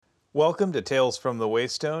Welcome to Tales from the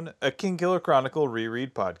Waystone, a Kingkiller Chronicle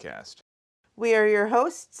reread podcast. We are your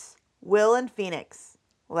hosts, Will and Phoenix.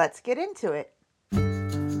 Let's get into it.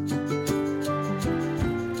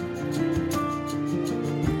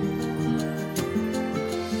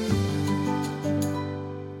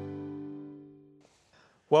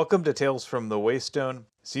 Welcome to Tales from the Waystone,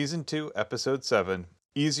 Season 2, Episode 7,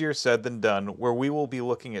 Easier Said Than Done, where we will be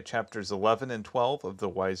looking at chapters 11 and 12 of The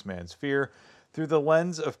Wise Man's Fear through the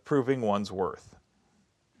lens of proving one's worth.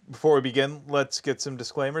 Before we begin, let's get some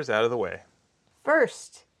disclaimers out of the way.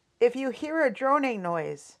 First, if you hear a droning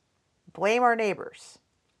noise, blame our neighbors.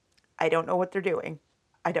 I don't know what they're doing.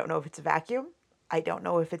 I don't know if it's a vacuum. I don't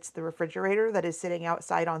know if it's the refrigerator that is sitting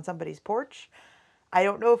outside on somebody's porch. I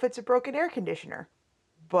don't know if it's a broken air conditioner,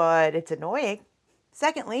 but it's annoying.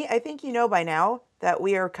 Secondly, I think you know by now that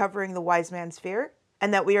we are covering the Wise Man's Fear,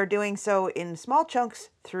 and that we are doing so in small chunks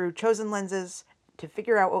through chosen lenses to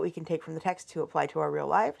figure out what we can take from the text to apply to our real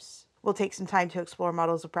lives. We'll take some time to explore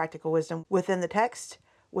models of practical wisdom within the text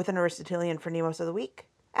with an Aristotelian Phronimos of the week.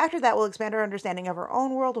 After that, we'll expand our understanding of our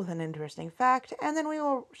own world with an interesting fact, and then we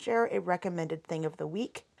will share a recommended thing of the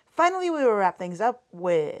week. Finally, we will wrap things up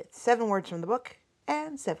with 7 words from the book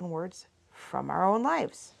and 7 words from our own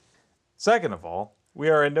lives. Second of all, we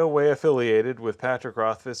are in no way affiliated with Patrick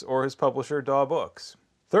Rothfuss or his publisher, Daw Books.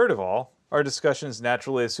 Third of all, our discussions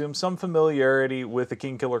naturally assume some familiarity with the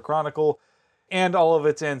Kingkiller Chronicle and all of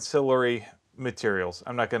its ancillary materials.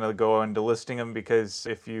 I'm not going to go into listing them because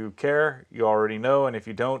if you care, you already know, and if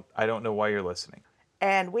you don't, I don't know why you're listening.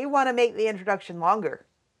 And we want to make the introduction longer.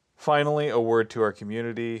 Finally, a word to our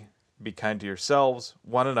community. Be kind to yourselves,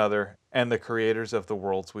 one another, and the creators of the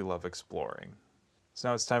worlds we love exploring. So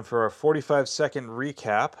now it's time for our 45-second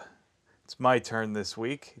recap. It's my turn this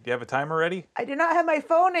week. Do you have a timer ready? I do not have my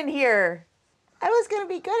phone in here. I was going to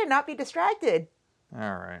be good and not be distracted. All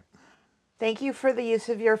right. Thank you for the use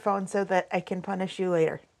of your phone so that I can punish you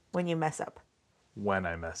later when you mess up. When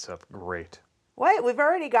I mess up, great. What? We've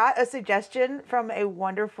already got a suggestion from a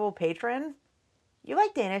wonderful patron. You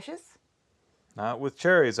like Danishes? Not with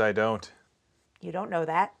cherries, I don't. You don't know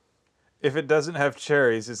that. If it doesn't have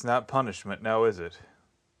cherries, it's not punishment, now is it?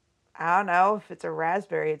 I don't know. If it's a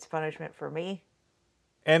raspberry, it's punishment for me.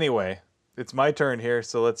 Anyway, it's my turn here,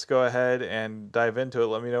 so let's go ahead and dive into it.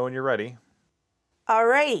 Let me know when you're ready.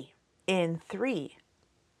 Alrighty. In 3,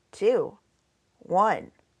 2,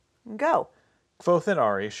 1, go. Kvothe and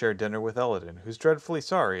Ari share dinner with Elodin, who's dreadfully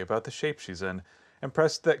sorry about the shape she's in.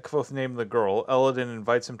 Impressed that Kvothe named the girl, Elodin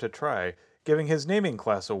invites him to try, giving his naming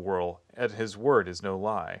class a whirl, and his word is no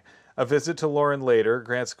lie. A visit to Lauren later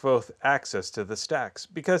grants Kvothe access to the stacks,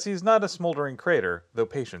 because he's not a smoldering crater, though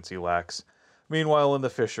patience he lacks. Meanwhile, in the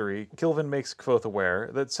fishery, Kilvin makes Kvothe aware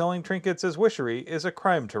that selling trinkets as wishery is a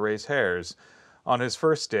crime to raise hares. On his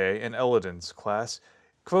first day in Elodin's class,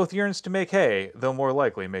 Kvothe yearns to make hay, though more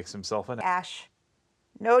likely makes himself an Ash.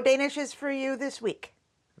 No Danishes for you this week.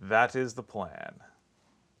 That is the plan.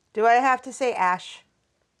 Do I have to say Ash?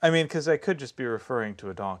 I mean, because I could just be referring to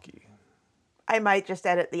a donkey. I might just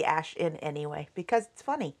edit the Ash in anyway, because it's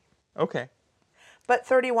funny. Okay. But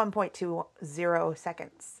 31.20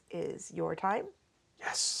 seconds is your time.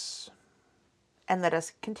 Yes. And let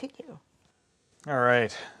us continue. All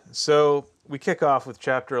right. So we kick off with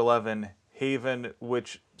Chapter 11, Haven,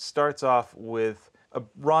 which starts off with a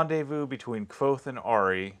rendezvous between Kvothe and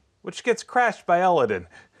Ari, which gets crashed by Elodin.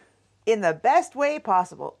 In the best way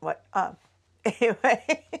possible.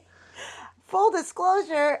 Anyway. Full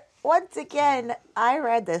disclosure, once again, I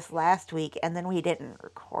read this last week and then we didn't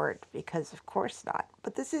record because of course not.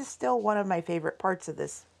 But this is still one of my favorite parts of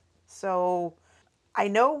this. So I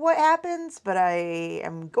know what happens, but I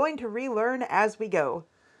am going to relearn as we go.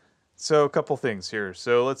 So a couple things here.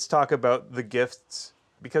 So let's talk about the gifts,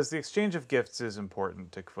 because the exchange of gifts is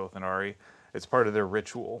important to Kvothe and Ari. It's part of their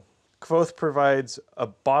ritual. Kvothe provides a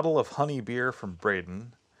bottle of honey beer from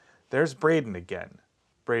Braden. There's Braden again.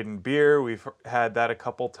 Braden beer, we've had that a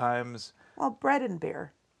couple times. Well, bread and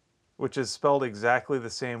beer. Which is spelled exactly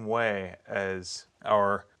the same way as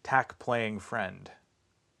our tack-playing friend.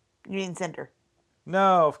 You mean Cinder?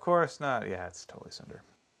 No, of course not. Yeah, it's totally Cinder.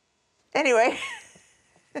 Anyway.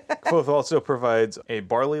 Kvothe also provides a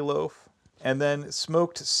barley loaf, and then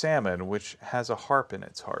smoked salmon, which has a harp in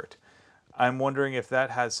its heart. I'm wondering if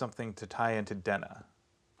that has something to tie into Denna.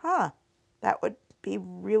 Huh. That would be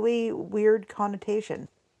really weird connotation.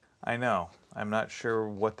 I know. I'm not sure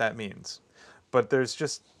what that means. But there's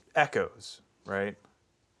just echoes, right?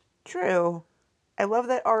 True. I love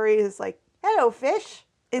that Ari is like, hello, fish,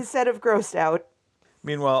 instead of grossed out.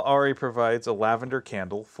 Meanwhile, Ari provides a lavender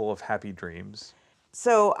candle full of happy dreams.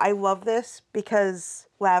 So I love this because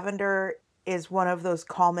Lavender is one of those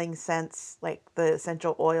calming scents, like the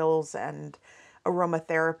essential oils and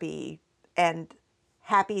aromatherapy and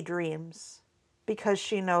happy dreams, because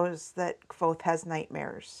she knows that Kvothe has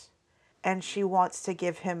nightmares. And she wants to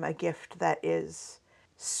give him a gift that is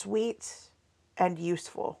sweet and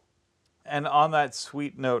useful. And on that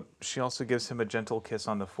sweet note, she also gives him a gentle kiss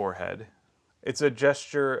on the forehead. It's a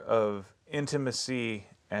gesture of intimacy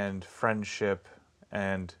and friendship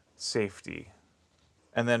and safety.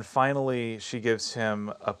 And then finally, she gives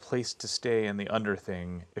him a place to stay in the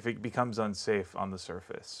underthing if it becomes unsafe on the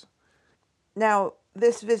surface. Now,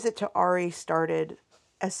 this visit to Ari started,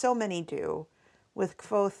 as so many do, with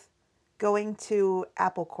Kvothe going to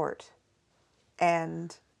Apple Court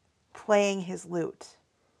and playing his lute,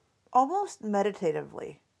 almost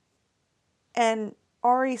meditatively. And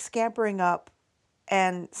Ari scampering up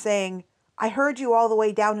and saying, I heard you all the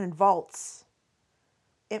way down in vaults.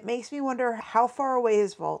 It makes me wonder how far away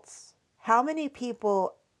is vaults? How many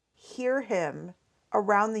people hear him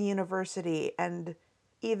around the university and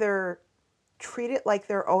either treat it like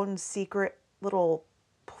their own secret little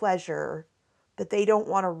pleasure that they don't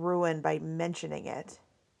want to ruin by mentioning it,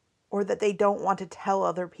 or that they don't want to tell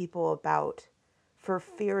other people about for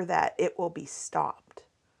fear that it will be stopped.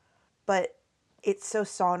 But it's so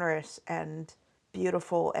sonorous and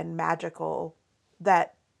beautiful and magical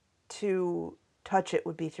that to touch it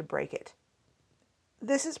would be to break it.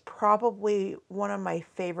 This is probably one of my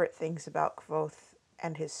favorite things about Kvothe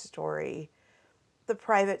and his story. The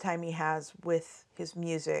private time he has with his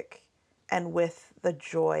music and with the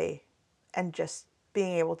joy and just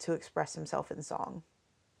being able to express himself in song.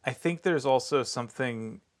 I think there's also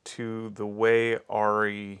something to the way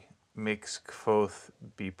Ari makes Kvothe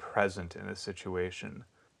be present in a situation.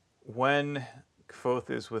 When Kvothe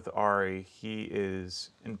is with Ari, he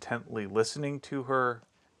is intently listening to her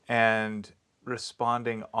and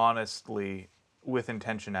responding honestly with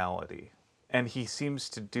intentionality. And he seems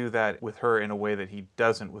to do that with her in a way that he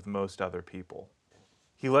doesn't with most other people.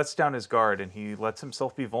 He lets down his guard and he lets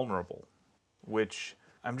himself be vulnerable, which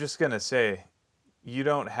I'm just going to say, you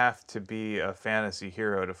don't have to be a fantasy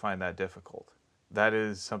hero to find that difficult. That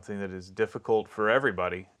is something that is difficult for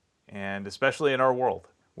everybody, and especially in our world,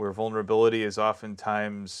 where vulnerability is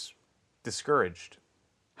oftentimes discouraged.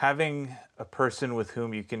 Having a person with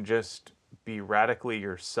whom you can just be radically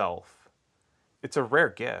yourself, it's a rare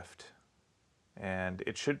gift, and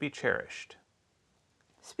it should be cherished.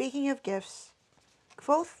 Speaking of gifts,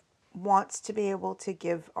 Kvothe wants to be able to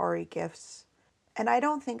give Ari gifts, and I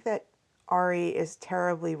don't think that Ari is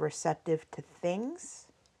terribly receptive to things.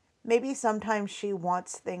 Maybe sometimes she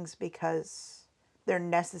wants things because they're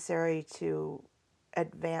necessary to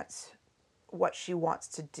advance what she wants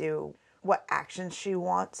to do, what actions she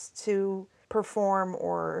wants to perform,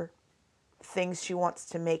 or things she wants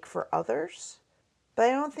to make for others. But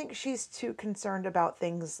I don't think she's too concerned about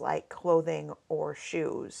things like clothing or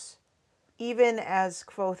shoes. Even as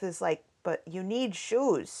Kvothe is like, but you need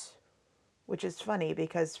shoes. Which is funny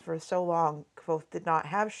because for so long, Kvothe did not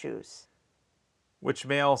have shoes. Which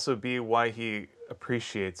may also be why he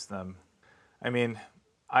appreciates them. I mean,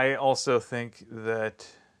 I also think that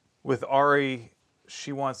with Ari,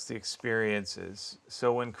 she wants the experiences.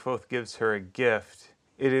 So when Kvothe gives her a gift,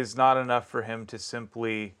 it is not enough for him to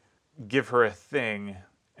simply give her a thing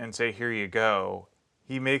and say, here you go.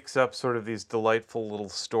 He makes up sort of these delightful little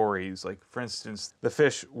stories, like, for instance, the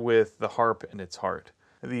fish with the harp in its heart.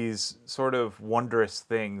 These sort of wondrous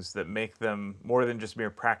things that make them more than just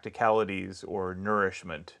mere practicalities or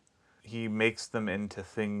nourishment. He makes them into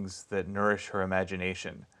things that nourish her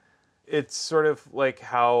imagination. It's sort of like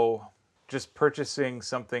how just purchasing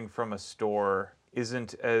something from a store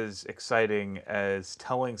isn't as exciting as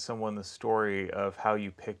telling someone the story of how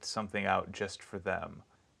you picked something out just for them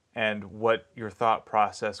and what your thought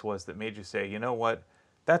process was that made you say, you know what,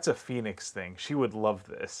 that's a Phoenix thing. She would love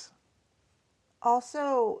this.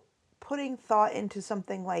 Also, putting thought into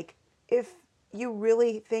something like if you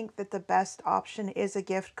really think that the best option is a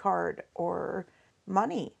gift card or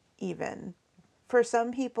money, even. For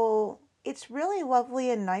some people, it's really lovely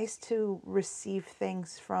and nice to receive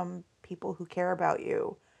things from people who care about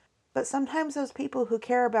you. But sometimes those people who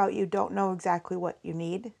care about you don't know exactly what you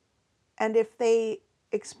need. And if they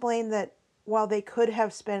explain that while they could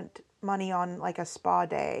have spent money on like a spa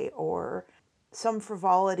day or some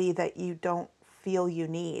frivolity that you don't feel you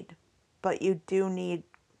need, but you do need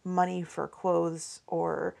money for clothes,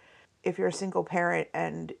 or if you're a single parent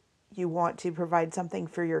and you want to provide something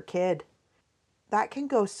for your kid, that can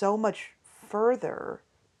go so much further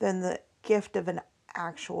than the gift of an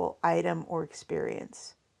actual item or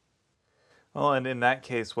experience. Well, and in that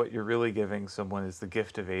case, what you're really giving someone is the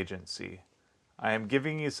gift of agency. I am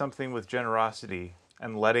giving you something with generosity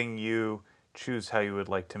and letting you choose how you would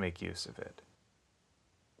like to make use of it.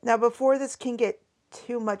 Now, before this can get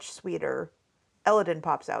too much sweeter, Eladin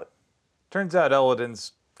pops out. Turns out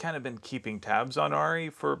Eladin's kind of been keeping tabs on Ari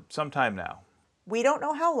for some time now. We don't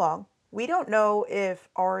know how long. We don't know if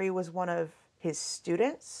Ari was one of his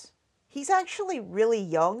students. He's actually really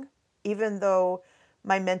young, even though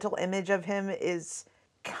my mental image of him is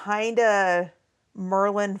kind of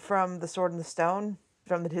Merlin from The Sword and the Stone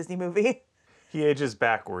from the Disney movie. He ages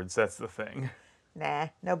backwards, that's the thing. Nah,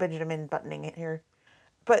 no Benjamin buttoning it here.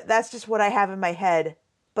 But that's just what I have in my head.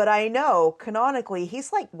 But I know, canonically,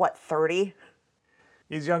 he's like, what, 30?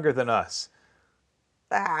 He's younger than us.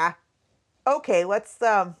 Ah. Okay, let's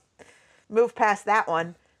move past that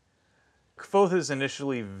one. Kvothe is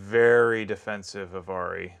initially very defensive of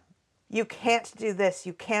Ari. You can't do this,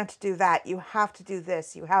 you can't do that, you have to do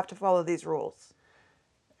this, you have to follow these rules.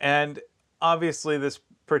 And obviously, this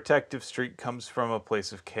protective streak comes from a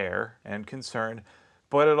place of care and concern,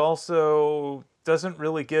 but it also doesn't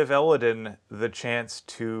really give Eladin the chance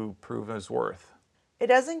to prove his worth. It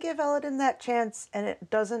doesn't give Eladin that chance, and it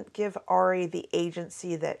doesn't give Ari the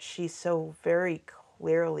agency that she so very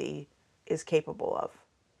clearly is capable of.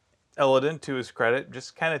 Eladin, to his credit,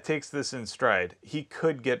 just kind of takes this in stride. He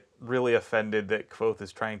could get really offended that Kvothe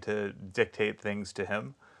is trying to dictate things to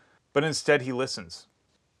him, but instead he listens.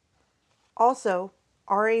 Also,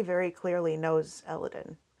 Ari very clearly knows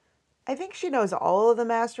Eladin. I think she knows all of the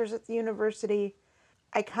masters at the university.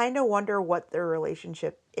 I kind of wonder what their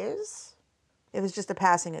relationship is. If it's just a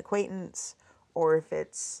passing acquaintance, or if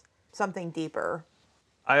it's something deeper.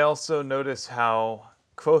 I also notice how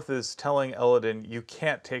Kvothe is telling Eladin, you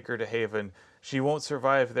can't take her to Haven. She won't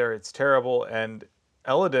survive there. It's terrible. And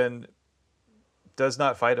Eladin does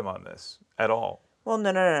not fight him on this at all. Well,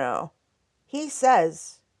 no. He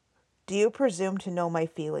says, do you presume to know my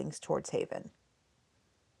feelings towards Haven?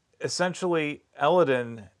 Essentially,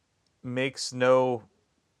 Eladin makes no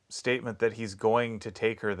statement that he's going to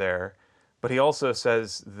take her there, but he also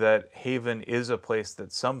says that Haven is a place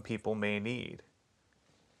that some people may need.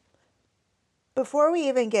 Before we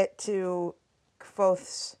even get to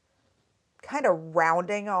Kvothe's kind of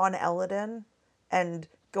rounding on Eladin and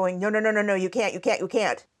going, no, you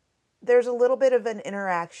can't. There's a little bit of an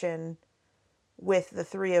interaction with the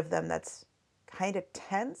three of them that's kind of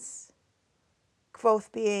tense.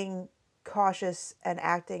 Kvothe being cautious and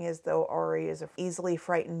acting as though Ari is an easily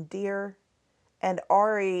frightened deer, and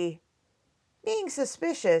Ari being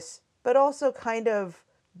suspicious, but also kind of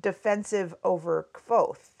defensive over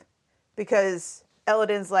Kvothe. Because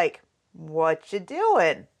Eladin's like, what you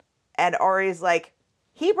doing? And Ari's like,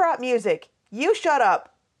 he brought music. You shut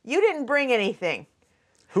up. You didn't bring anything.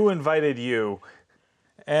 Who invited you?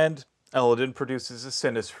 And Eladin produces a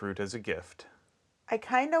Sinus fruit as a gift. I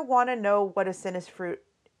kind of want to know what a Sinus fruit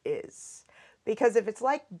is. Because if it's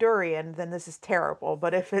like durian, then this is terrible.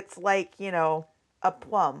 But if it's like, a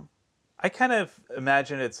plum. I kind of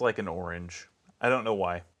imagine it's like an orange. I don't know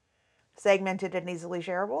why. Segmented and easily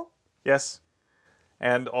shareable? Yes.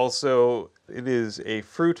 And also, it is a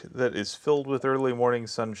fruit that is filled with early morning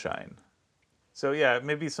sunshine. So yeah,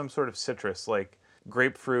 maybe some sort of citrus like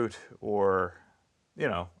grapefruit or,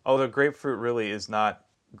 although grapefruit really is not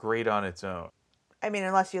great on its own. I mean,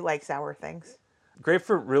 unless you like sour things.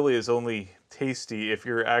 Grapefruit really is only tasty if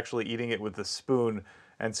you're actually eating it with a spoon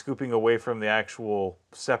and scooping away from the actual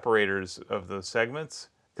separators of the segments,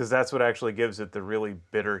 because that's what actually gives it the really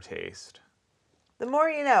bitter taste. The more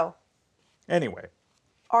you know. Anyway.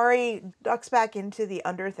 Ari ducks back into the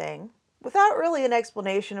underthing without really an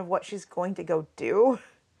explanation of what she's going to go do,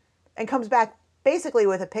 and comes back basically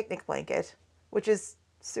with a picnic blanket, which is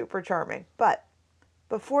super charming. But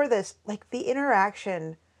before this, the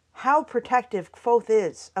interaction, how protective Kvothe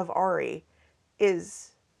is of Ari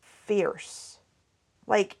is fierce.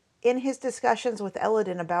 In his discussions with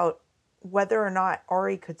Eladin about whether or not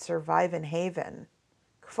Ari could survive in Haven,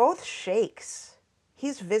 Kvothe shakes.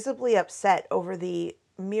 He's visibly upset over the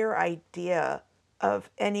mere idea of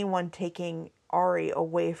anyone taking Ari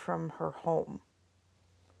away from her home.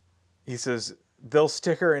 He says, they'll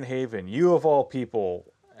stick her in Haven, you of all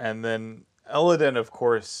people. And then Eladin, of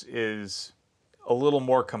course, is a little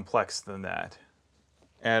more complex than that.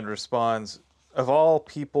 And responds, of all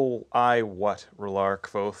people, I what, R'hllor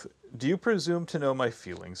Kvothe? Do you presume to know my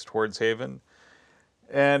feelings towards Haven?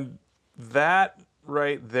 And that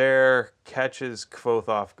right there catches Kvothe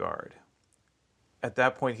off guard. At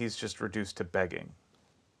that point, he's just reduced to begging.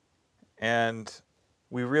 And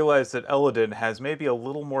we realize that Elladan has maybe a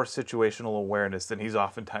little more situational awareness than he's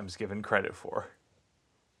oftentimes given credit for.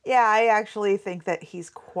 Yeah, I actually think that he's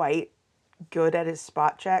quite good at his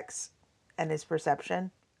spot checks and his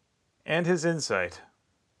perception. And his insight.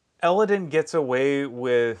 Elladan gets away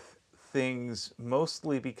with things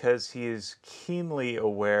mostly because he is keenly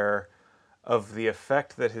aware of the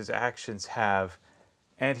effect that his actions have,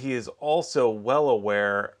 and he is also well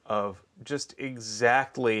aware of just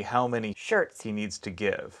exactly how many Shirts. he needs to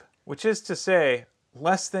give, which is to say,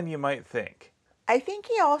 less than you might think. I think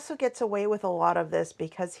he also gets away with a lot of this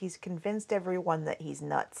because he's convinced everyone that he's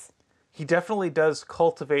nuts. He definitely does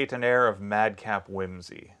cultivate an air of madcap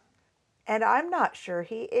whimsy. And I'm not sure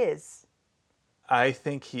he is. I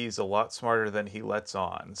think he's a lot smarter than he lets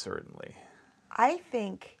on, certainly. I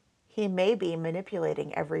think he may be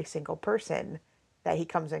manipulating every single person that he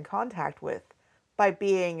comes in contact with by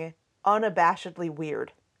being unabashedly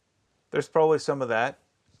weird. There's probably some of that.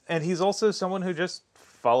 And he's also someone who just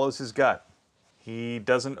follows his gut. He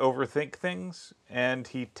doesn't overthink things, and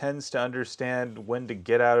he tends to understand when to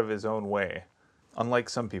get out of his own way, unlike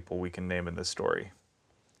some people we can name in this story.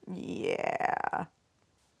 Yeah.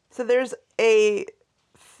 So there's a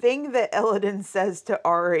thing that Elodin says to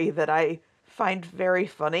Ari that I find very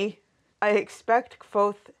funny. I expect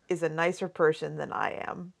Kvothe is a nicer person than I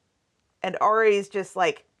am. And Ari is just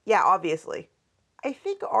like, yeah, obviously. I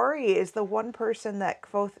think Ari is the one person that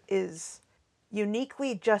Kvothe is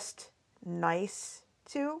uniquely just nice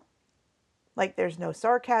to. Like, there's no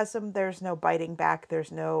sarcasm, there's no biting back,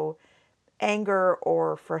 there's no anger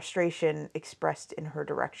or frustration expressed in her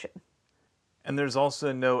direction. And there's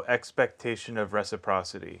also no expectation of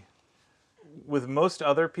reciprocity. With most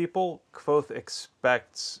other people, Kvothe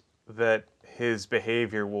expects that his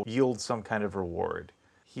behavior will yield some kind of reward.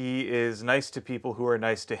 He is nice to people who are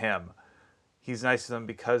nice to him. He's nice to them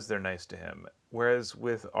because they're nice to him. Whereas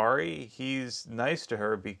with Ari, he's nice to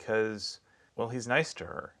her because, well, he's nice to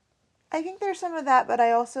her. I think there's some of that, but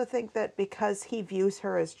I also think that because he views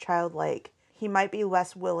her as childlike, he might be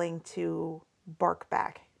less willing to bark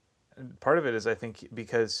back. And part of it is, I think,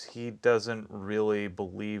 because he doesn't really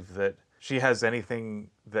believe that she has anything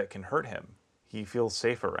that can hurt him. He feels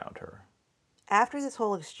safe around her. After this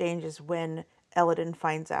whole exchange is when Elodin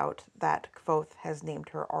finds out that Kvothe has named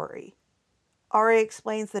her Ari. Ari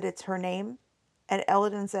explains that it's her name, and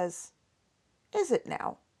Elodin says, "Is it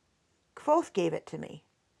now? Kvothe gave it to me.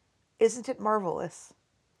 Isn't it marvelous?"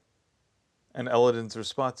 And Elladan's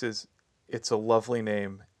response is, "It's a lovely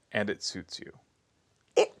name, and it suits you."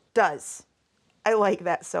 It does. I like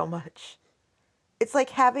that so much. It's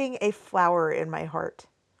like having a flower in my heart,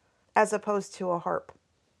 as opposed to a harp.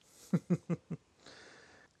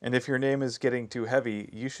 And if your name is getting too heavy,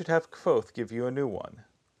 you should have Kvothe give you a new one.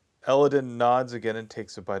 Elladan nods again and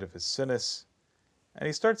takes a bite of his sinis, and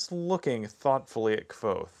he starts looking thoughtfully at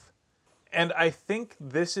Kvothe. And I think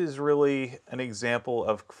this is really an example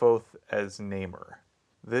of Kvothe as namer.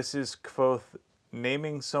 This is Kvothe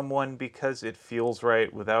naming someone because it feels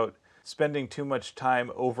right without spending too much time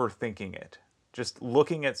overthinking it. Just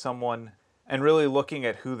looking at someone and really looking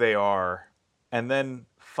at who they are, and then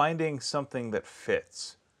finding something that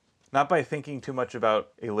fits. Not by thinking too much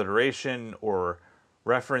about alliteration or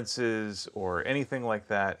references or anything like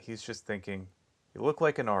that. He's just thinking, you look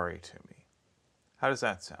like an Ari to me. How does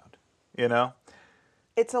that sound? You know?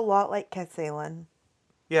 It's a lot like Cathalan.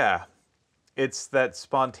 Yeah. It's that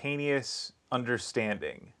spontaneous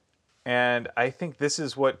understanding. And I think this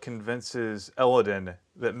is what convinces Elodin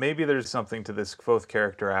that maybe there's something to this Kvothe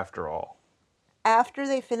character after all. After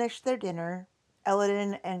they finish their dinner,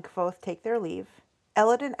 Elodin and Kvothe take their leave.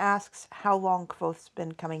 Elodin asks how long Kvothe's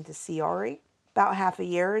been coming to see Ari. About half a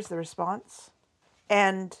year is the response.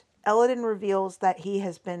 And Elodin reveals that he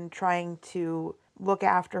has been trying to look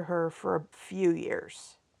after her for a few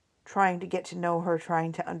years. Trying to get to know her,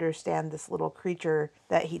 trying to understand this little creature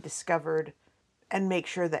that he discovered and make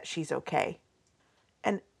sure that she's okay.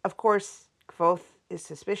 And of course, Kvothe is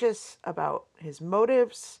suspicious about his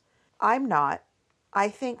motives. I'm not. I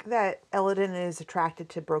think that Elodin is attracted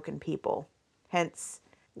to broken people. Hence,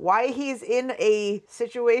 why he's in a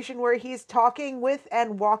situation where he's talking with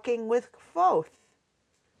and walking with Kvothe.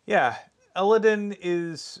 Yeah, Elodin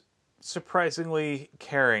is surprisingly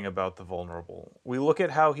caring about the vulnerable. We look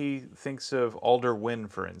at how he thinks of Alder Wynn,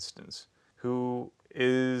 for instance, who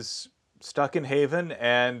is stuck in Haven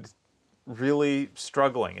and really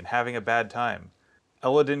struggling and having a bad time.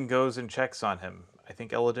 Elodin goes and checks on him. I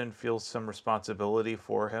think Elodin feels some responsibility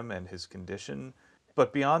for him and his condition,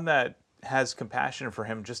 but beyond that, has compassion for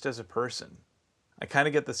him just as a person. I kind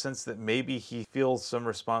of get the sense that maybe he feels some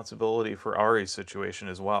responsibility for Ari's situation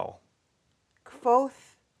as well.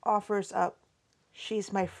 Kvothe offers up,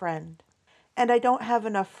 "She's my friend, and I don't have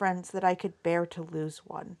enough friends that I could bear to lose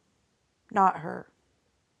one. Not her.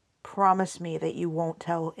 Promise me that you won't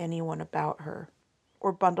tell anyone about her,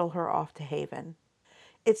 or bundle her off to Haven.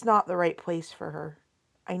 It's not the right place for her.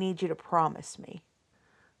 I need you to promise me."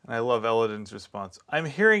 And I love Elodin's response. I'm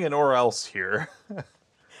hearing an or else here.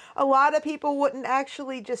 A lot of people wouldn't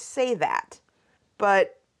actually just say that,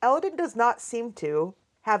 but Elodin does not seem to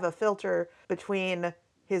have a filter between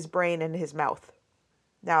his brain and his mouth.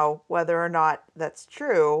 Now, whether or not that's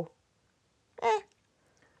true,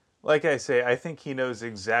 Like I say, I think he knows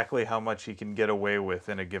exactly how much he can get away with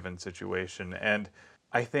in a given situation. And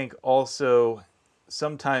I think also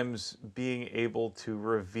sometimes being able to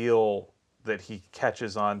reveal that he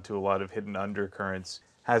catches on to a lot of hidden undercurrents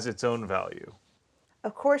has its own value.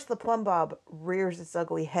 of course the Plumbob rears its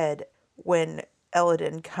ugly head when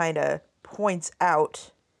Elodin kind of points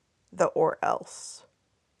out the or else.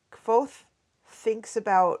 Kvothe thinks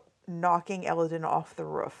about knocking Elodin off the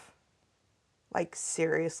roof. Like,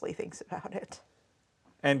 seriously thinks about it.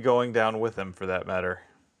 And going down with him, for that matter.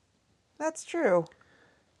 That's true.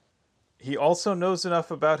 He also knows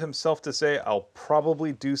enough about himself to say, I'll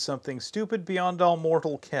probably do something stupid beyond all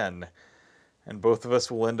mortal ken. And both of us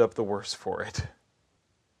will end up the worse for it.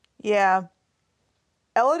 Yeah.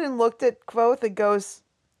 Elodin looked at Kvothe and goes,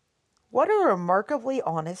 "What a remarkably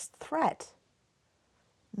honest threat.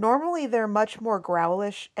 Normally they're much more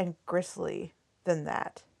growlish and gristly than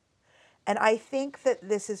that." And I think that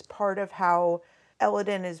this is part of how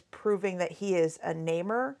Elodin is proving that he is a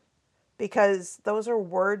namer, because those are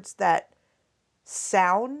words that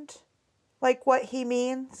sound like what he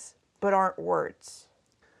means, but aren't words.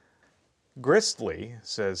 Gristly,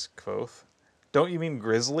 says Kvothe. Don't you mean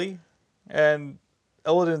grizzly? And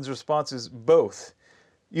Elodin's response is both.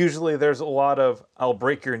 Usually there's a lot of, I'll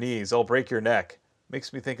break your knees, I'll break your neck.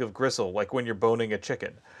 Makes me think of gristle, like when you're boning a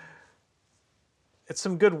chicken. It's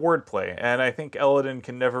some good wordplay, and I think Elodin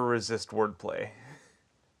can never resist wordplay.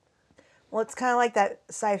 Well, it's kind of like that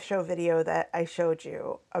SciShow video that I showed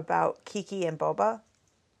you about Kiki and Boba.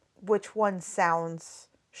 Which one sounds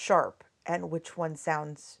sharp and which one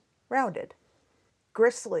sounds rounded?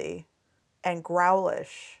 Gristly and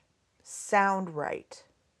growlish sound right,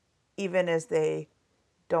 even as they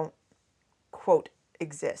don't, quote,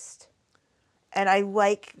 exist. And I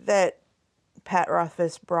like that Pat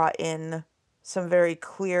Rothfuss brought in some very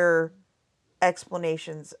clear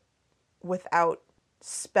explanations without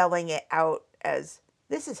spelling it out as,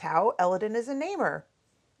 this is how Elodin is a namer.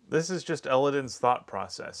 This is just Elodin's thought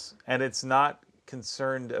process, and it's not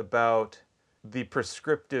concerned about the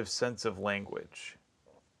prescriptive sense of language.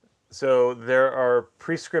 So there are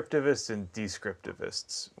prescriptivists and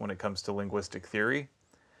descriptivists when it comes to linguistic theory.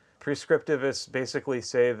 Prescriptivists basically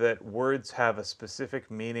say that words have a specific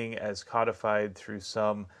meaning as codified through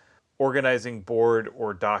some organizing board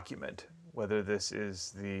or document, whether this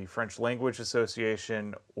is the French Language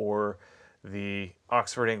Association or the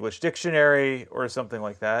Oxford English Dictionary or something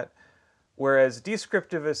like that. Whereas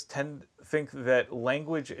descriptivists tend to think that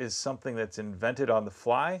language is something that's invented on the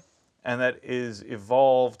fly and that is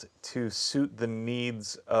evolved to suit the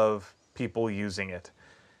needs of people using it.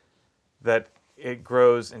 That it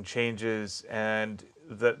grows and changes, and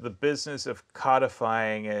that the business of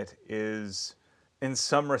codifying it is, in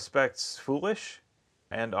some respects, foolish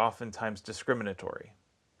and oftentimes discriminatory.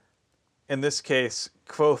 In this case,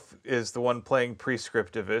 Kvothe is the one playing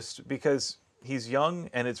prescriptivist because he's young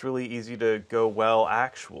and it's really easy to go, well,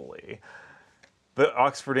 actually. The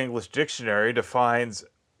Oxford English Dictionary defines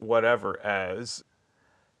whatever as.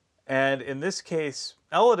 And in this case,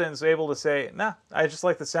 Elodin's able to say, nah, I just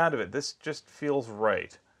like the sound of it. This just feels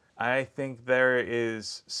right. I think there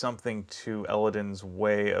is something to Elodin's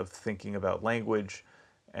way of thinking about language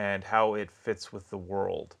and how it fits with the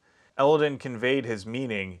world. Elodin conveyed his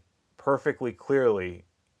meaning perfectly clearly,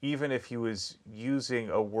 even if he was using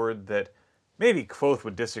a word that maybe Kvothe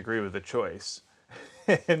would disagree with the choice.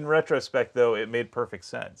 In retrospect, though, it made perfect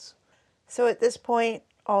sense. So at this point,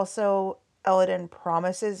 also, Elodin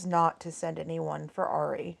promises not to send anyone for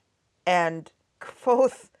Ari. And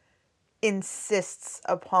Kvothe insists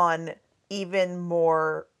upon even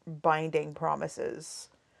more binding promises.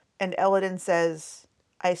 And Elodin says,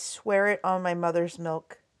 "I swear it on my mother's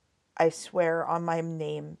milk. I swear on my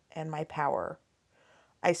name and my power.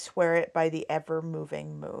 I swear it by the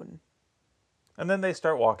ever-moving moon." And then they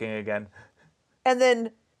start walking again. And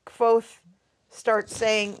then Kvothe starts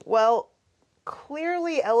saying, well,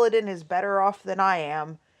 clearly Elodin is better off than I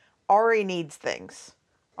am. Ari needs things.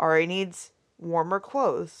 Ari needs warmer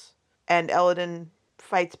clothes. And Elodin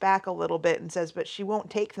fights back a little bit and says, but she won't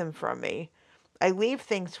take them from me. I leave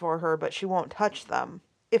things for her, but she won't touch them.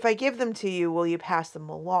 If I give them to you, will you pass them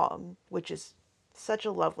along? Which is such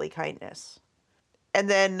a lovely kindness. And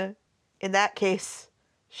then, in that case,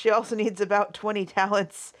 she also needs about 20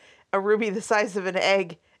 talents, a ruby the size of an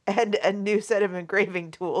egg, and a new set of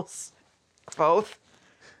engraving tools. Both.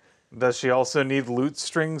 Does she also need lute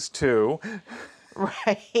strings too?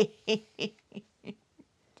 Right.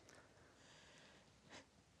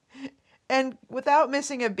 And without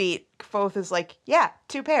missing a beat, Kvothe is like, yeah,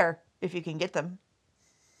 2 pair, if you can get them.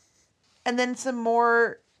 And then some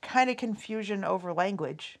more kind of confusion over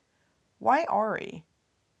language. Why Ari?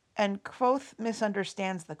 And Kvothe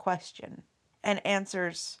misunderstands the question and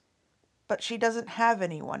answers, but she doesn't have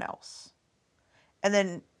anyone else. And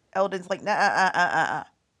then Eldon's like, nah.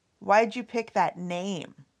 Why'd you pick that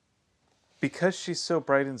name? Because she's so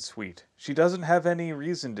bright and sweet. She doesn't have any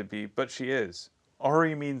reason to be, but she is.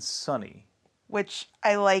 Ari means sunny. Which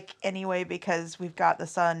I like anyway because we've got the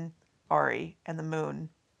sun, Ari, and the moon,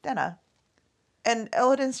 Denna. And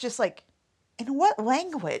Elodin's just like, in what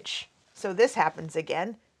language? So this happens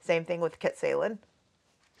again. Same thing with Ketsalin.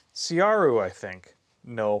 Siaru, I think.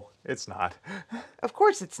 No, it's not. Of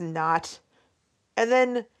course it's not. And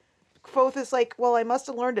then Kvothe is like, well, I must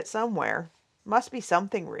have learned it somewhere. Must be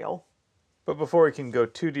something real. But before we can go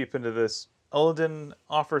too deep into this, Elodin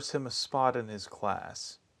offers him a spot in his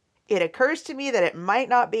class. It occurs to me that it might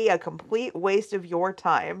not be a complete waste of your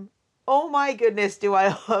time. Oh my goodness, do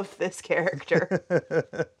I love this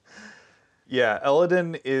character. Yeah,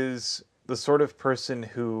 Elodin is the sort of person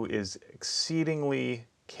who is exceedingly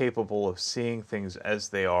capable of seeing things as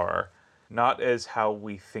they are, not as how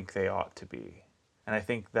we think they ought to be. And I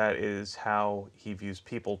think that is how he views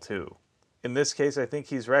people too. In this case, I think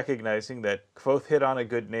he's recognizing that Kvothe hit on a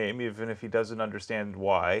good name, even if he doesn't understand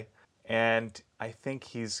why. And I think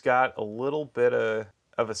he's got a little bit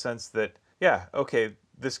of a sense that, yeah, okay,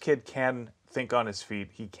 this kid can think on his feet.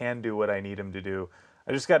 He can do what I need him to do.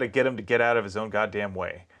 I just got to get him to get out of his own goddamn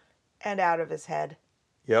way. And out of his head.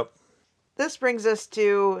 Yep. This brings us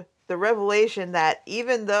to the revelation that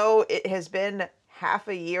even though it has been half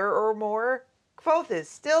a year or more, Kvothe is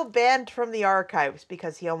still banned from the archives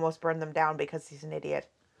because he almost burned them down because he's an idiot.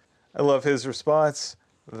 I love his response.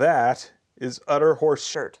 That is utter horse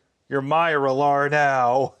Shirt. You're my Ralar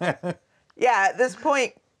now. Yeah, at this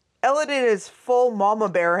point, Elodin is full mama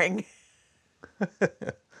bearing.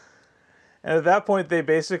 And at that point, they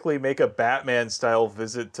basically make a Batman-style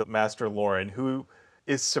visit to Master Lauren, who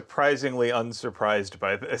is surprisingly unsurprised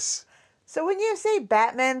by this. So when you say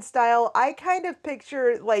Batman style, I kind of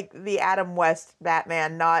picture like the Adam West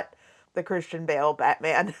Batman, not the Christian Bale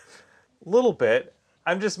Batman. A little bit.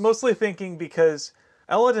 I'm just mostly thinking because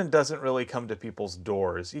Elodin doesn't really come to people's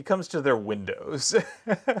doors. He comes to their windows.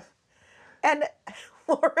 And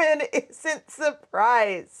Lauren isn't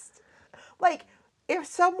surprised. Like, if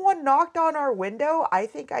someone knocked on our window, I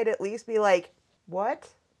think I'd at least be like, what?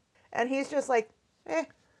 And he's just like,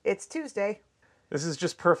 it's Tuesday. This is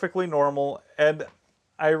just perfectly normal. And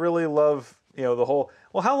I really love, the whole,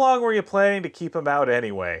 well, how long were you planning to keep him out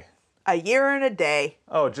anyway? A year and a day.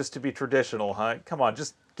 Oh, just to be traditional, huh? Come on,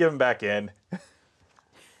 just give him back in.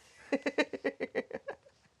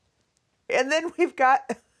 And then we've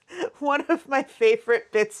got one of my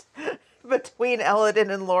favorite bits between Elodin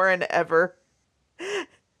and Lauren ever.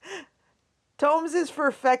 Tomes is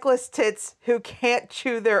for feckless tits who can't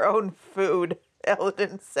chew their own food,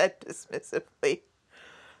 Elodin said dismissively.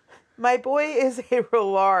 My boy is a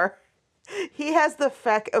Rolar. He has the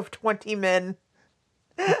feck of 20 men.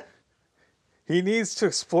 He needs to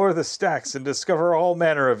explore the stacks and discover all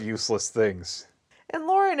manner of useless things. And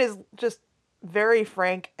Lauren is just very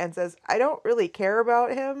frank and says, I don't really care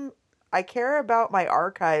about him. I care about my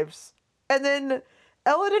archives. And then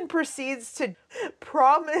Elodin proceeds to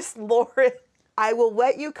promise Lauren, I will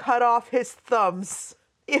let you cut off his thumbs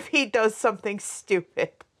if he does something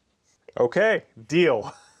stupid. Okay,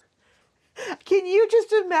 deal. Can you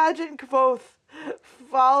just imagine Kvothe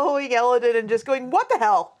following Elodin and just going, what the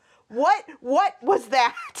hell? What was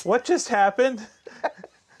that? What just happened?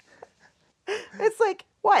 It's like,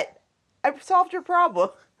 what? I've solved your problem.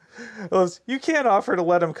 Goes, you can't offer to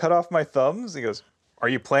let him cut off my thumbs. He goes, are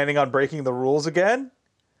you planning on breaking the rules again?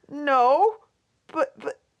 No, but...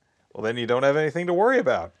 Well, then you don't have anything to worry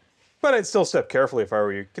about. But I'd still step carefully if I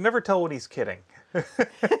were you. You can never tell when he's kidding.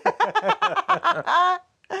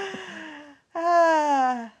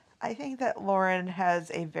 I think that Lauren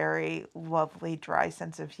has a very lovely, dry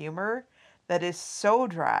sense of humor that is so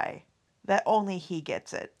dry that only he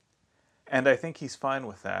gets it. And I think he's fine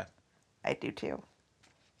with that. I do too.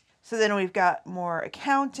 So then we've got more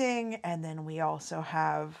accounting, and then we also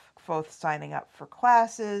have Kvothe signing up for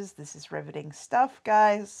classes. This is riveting stuff,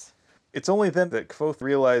 guys. It's only then that Kvothe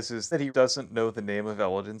realizes that he doesn't know the name of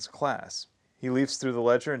Elodin's class. He leafs through the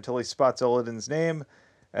ledger until he spots Elodin's name,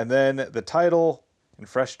 and then the title, in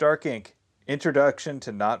fresh dark ink, Introduction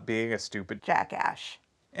to Not Being a Stupid Jackass.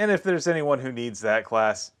 And if there's anyone who needs that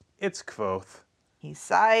class, it's Kvothe. He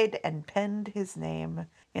sighed and penned his name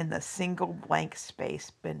in the single blank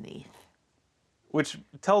space beneath. Which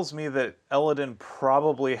tells me that Elodin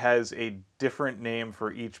probably has a different name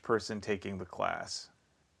for each person taking the class.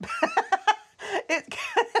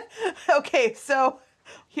 Okay, so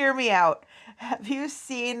hear me out. Have you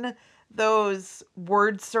seen those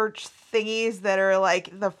word search thingies that are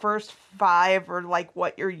like the first 5 or like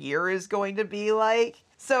what your year is going to be like?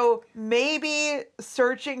 So maybe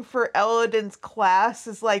searching for Elodin's class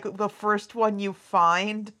is like the first one you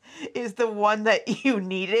find is the one that you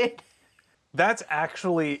needed. That's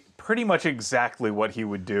actually pretty much exactly what he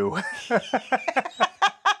would do.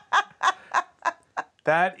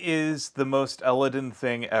 That is the most Elodin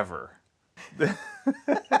thing ever.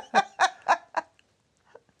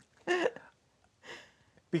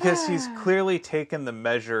 Because he's clearly taken the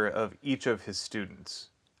measure of each of his students.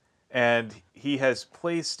 And he has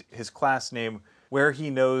placed his class name where he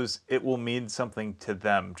knows it will mean something to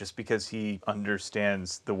them, just because he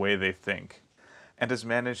understands the way they think. And has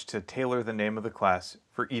managed to tailor the name of the class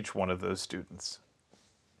for each one of those students.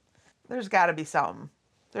 There's got to be something.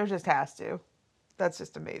 There just has to. That's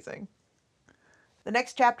just amazing. The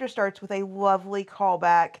next chapter starts with a lovely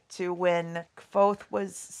callback to when Kvothe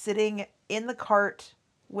was sitting in the cart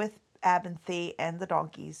with Abinthy and the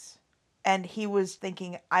donkeys. And he was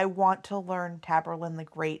thinking, I want to learn Taborlin the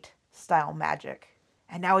Great style magic.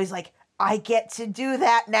 And now he's like, I get to do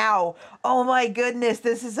that now. Oh my goodness,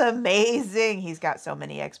 this is amazing. He's got so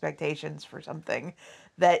many expectations for something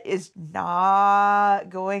that is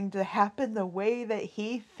not going to happen the way that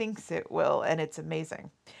he thinks it will. And it's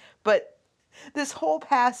amazing. But this whole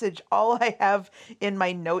passage, all I have in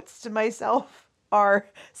my notes to myself are,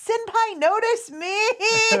 Senpai, notice me!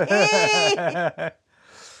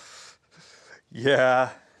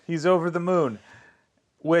 Yeah, he's over the moon.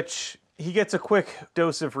 Which, he gets a quick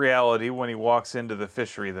dose of reality when he walks into the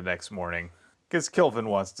fishery the next morning. Because Kilvin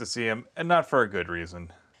wants to see him, and not for a good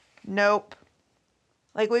reason. Nope.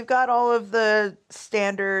 Like, we've got all of the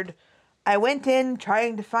standard, I went in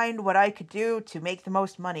trying to find what I could do to make the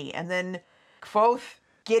most money, and then, Kvothe,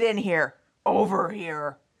 get in here. Over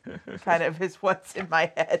here. Kind of is what's in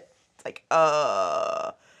my head. It's like,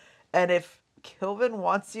 And if Kilvin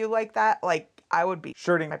wants you like that, like, I would be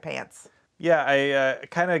shirting my pants. Yeah, I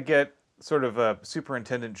kind of get sort of a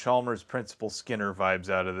Superintendent Chalmers, Principal Skinner vibes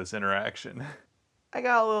out of this interaction. I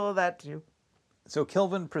got a little of that too. So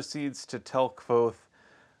Kilvin proceeds to tell Kvothe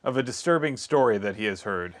of a disturbing story that he has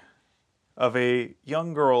heard. Of a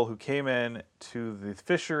young girl who came in to the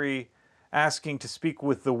fishery asking to speak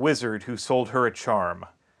with the wizard who sold her a charm.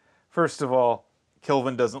 First of all,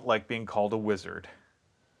 Kilvin doesn't like being called a wizard.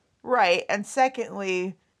 Right, and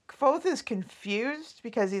secondly, Kvothe is confused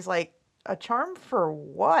because he's like, a charm for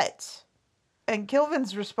what? And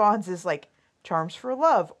Kilvin's response is like, charms for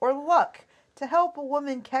love or luck, to help a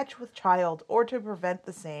woman catch with child or to prevent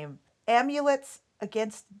the same. Amulets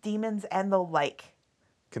against demons and the like.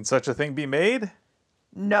 Can such a thing be made?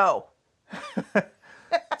 No.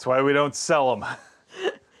 That's why we don't sell them.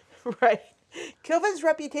 Right. Kilvin's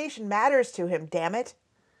reputation matters to him, damn it.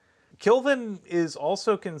 Kilvin is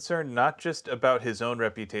also concerned not just about his own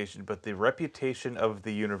reputation, but the reputation of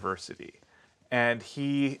the university. And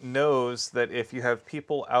he knows that if you have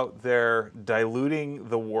people out there diluting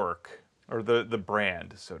the work, or the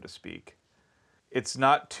brand, so to speak, it's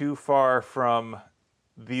not too far from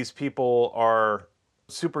these people are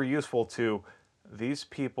super useful to these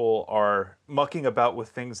people are mucking about with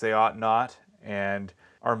things they ought not and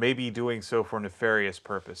are maybe doing so for nefarious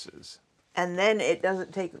purposes. And then it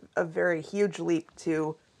doesn't take a very huge leap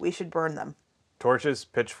to, we should burn them. Torches,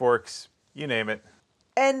 pitchforks, you name it.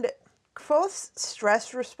 And Kvothe's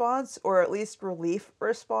stress response, or at least relief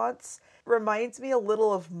response, reminds me a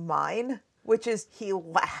little of mine, which is he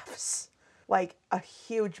laughs. Like a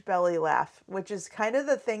huge belly laugh, which is kind of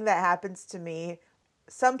the thing that happens to me.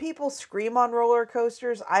 Some people scream on roller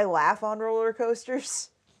coasters. I laugh on roller coasters.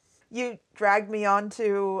 You dragged me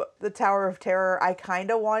onto the Tower of Terror. I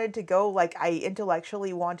kind of wanted to go, like I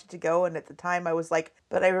intellectually wanted to go, and at the time I was like,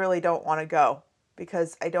 but I really don't want to go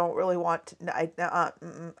because I don't really want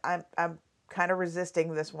to. I'm kind of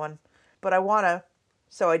resisting this one, but I wanna,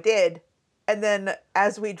 so I did. And then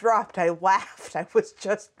as we dropped, I laughed. I was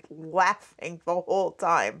just laughing the whole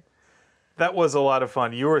time. That was a lot of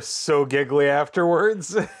fun. You were so giggly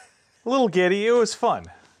afterwards. A little giddy. It was fun.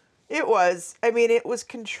 It was. I mean, it was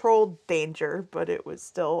controlled danger, but it was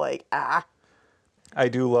still like, ah. I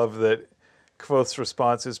do love that Kvothe's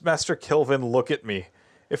response is, Master Kilvin, look at me.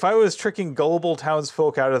 If I was tricking gullible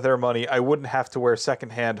townsfolk out of their money, I wouldn't have to wear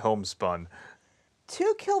second-hand homespun.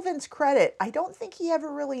 To Kilvin's credit, I don't think he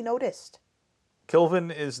ever really noticed.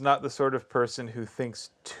 Kilvin is not the sort of person who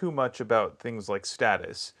thinks too much about things like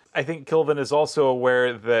status. I think Kilvin is also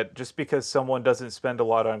aware that just because someone doesn't spend a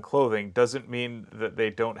lot on clothing doesn't mean that they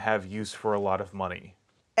don't have use for a lot of money.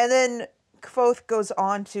 And then Kvothe goes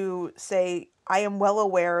on to say, I am well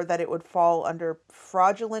aware that it would fall under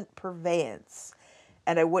fraudulent purveyance,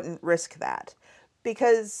 and I wouldn't risk that.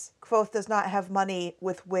 Because Kvothe does not have money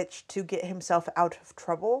with which to get himself out of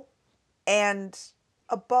trouble. And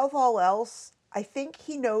above all else, I think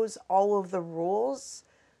he knows all of the rules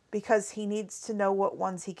because he needs to know what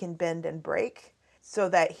ones he can bend and break so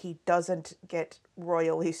that he doesn't get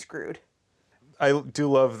royally screwed. I do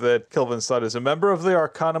love that Kilvin's thought is, a member of the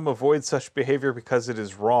Arcanum avoids such behavior because it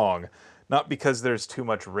is wrong, not because there's too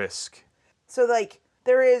much risk. So, like,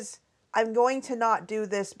 there is, I'm going to not do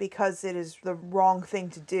this because it is the wrong thing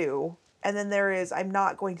to do. And then there is, I'm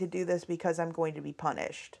not going to do this because I'm going to be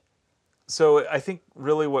punished. So I think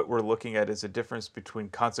really what we're looking at is a difference between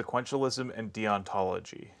consequentialism and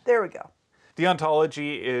deontology. There we go.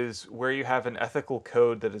 Deontology is where you have an ethical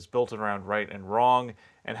code that is built around right and wrong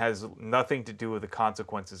and has nothing to do with the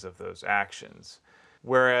consequences of those actions.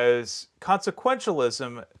 Whereas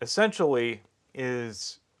consequentialism essentially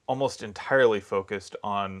is almost entirely focused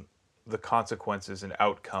on the consequences and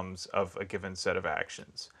outcomes of a given set of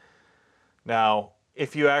actions. Now,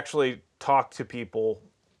 if you actually talk to people,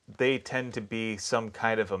 they tend to be some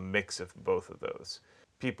kind of a mix of both of those.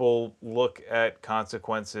 People look at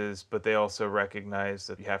consequences, but they also recognize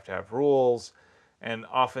that you have to have rules, and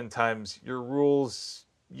oftentimes your rules,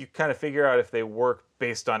 you kind of figure out if they work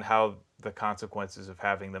based on how the consequences of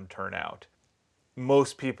having them turn out.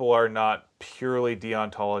 Most people are not purely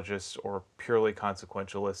deontologists or purely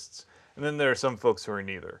consequentialists, and then there are some folks who are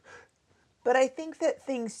neither. But I think that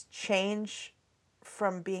things change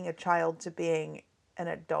from being a child to being an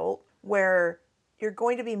adult, where you're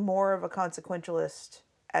going to be more of a consequentialist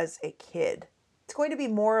as a kid. It's going to be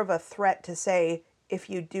more of a threat to say, if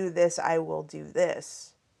you do this, I will do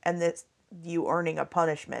this, and that's you earning a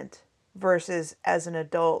punishment, versus as an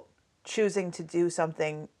adult choosing to do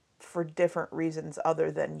something for different reasons other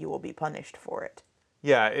than you will be punished for it.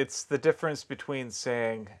 Yeah, it's the difference between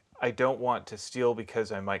saying, I don't want to steal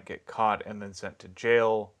because I might get caught and then sent to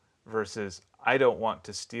jail, versus I don't want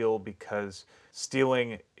to steal because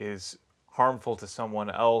stealing is harmful to someone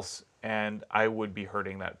else and I would be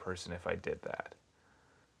hurting that person if I did that.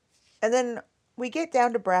 And then we get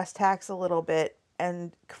down to brass tacks a little bit,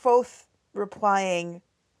 and Kvothe replying,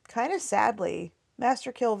 kind of sadly,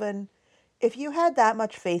 Master Kilvin, if you had that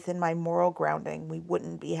much faith in my moral grounding, we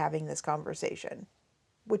wouldn't be having this conversation.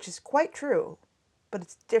 Which is quite true, but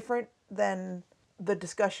it's different than the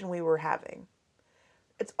discussion we were having.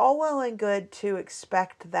 It's all well and good to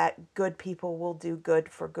expect that good people will do good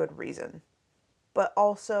for good reason. But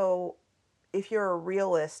also, if you're a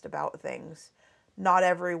realist about things, not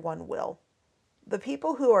everyone will. The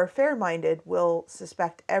people who are fair-minded will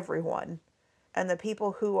suspect everyone, and the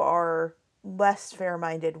people who are less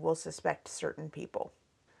fair-minded will suspect certain people.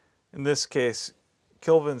 In this case,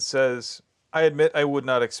 Kilvin says, I admit I would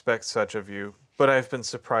not expect such of you, but I have been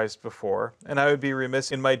surprised before, and I would be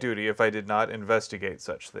remiss in my duty if I did not investigate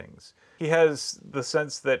such things. He has the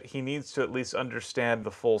sense that he needs to at least understand the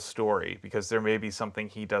full story, because there may be something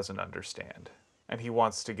he doesn't understand. And he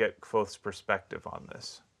wants to get Kvothe's perspective on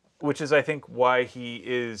this. Which is, I think, why he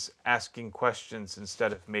is asking questions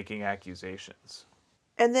instead of making accusations.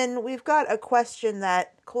 And then we've got a question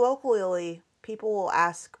that colloquially people will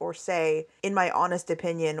ask or say, in my honest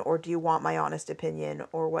opinion, or do you want my honest opinion,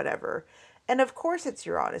 or whatever. And of course it's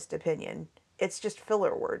your honest opinion. It's just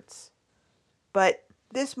filler words. But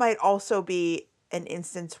this might also be an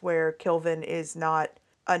instance where Kilvin is not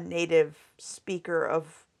a native speaker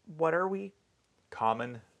of, what are we?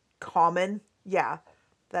 Common? Common? Yeah.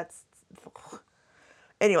 That's...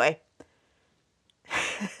 Anyway.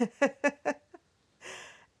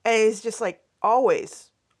 And he's just like, always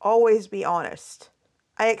be honest.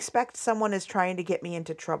 I expect someone is trying to get me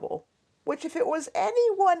into trouble. Which, if it was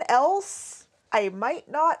anyone else, I might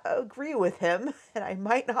not agree with him, and I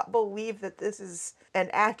might not believe that this is an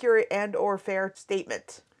accurate and or fair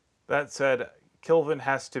statement. That said, Kilvin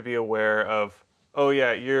has to be aware of, oh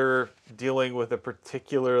yeah, you're dealing with a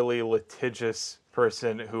particularly litigious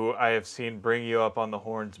person who I have seen bring you up on the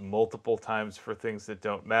horns multiple times for things that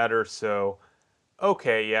don't matter, so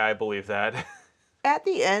Okay, yeah, I believe that. At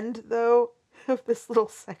the end, though, of this little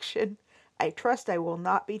section, I trust I will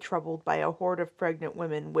not be troubled by a horde of pregnant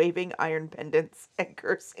women waving iron pendants and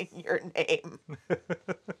cursing your name.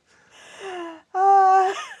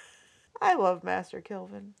 Ah, I love Master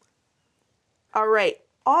Kelvin. All right,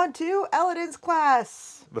 on to Eladin's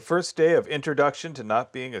class. The first day of introduction to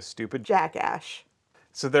not being a stupid. Jackash.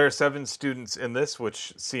 So there are 7 students in this,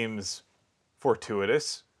 which seems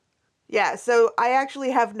fortuitous. Yeah, so I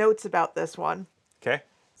actually have notes about this one. Okay.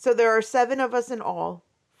 So there are 7 of us in all.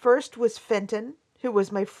 First was Fenton, who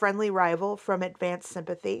was my friendly rival from Advanced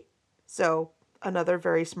Sympathy. So another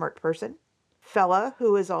very smart person. Fella,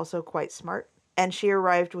 who is also quite smart. And she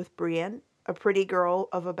arrived with Brienne, a pretty girl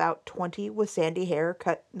of about 20 with sandy hair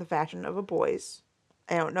cut in the fashion of a boy's.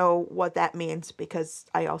 I don't know what that means because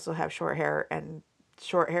I also have short hair, and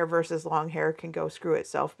short hair versus long hair can go screw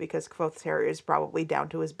itself because Kvothe's hair is probably down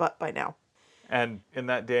to his butt by now. And in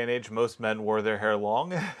that day and age, most men wore their hair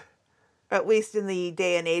long. At least in the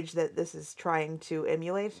day and age that this is trying to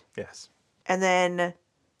emulate. Yes. And then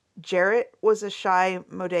Jarrett was a shy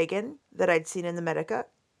Modegan that I'd seen in the Medica.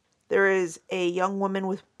 There is a young woman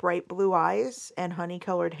with bright blue eyes and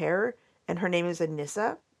honey-colored hair, and her name is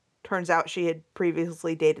Anissa. Turns out she had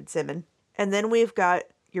previously dated Simon. And then we've got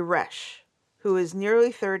Yuresh, who is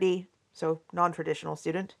nearly 30, so non-traditional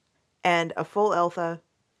student, and a full Eltha,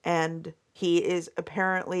 and he is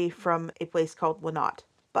apparently from a place called Lanat.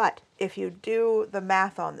 But if you do the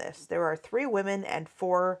math on this, there are 3 women and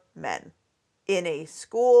 4 men in a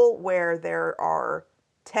school where there are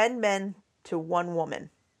 10 men to 1 woman.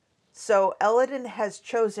 So Eladin has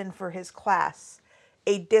chosen for his class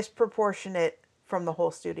a disproportionate, from the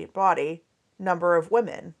whole student body, number of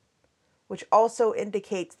women, which also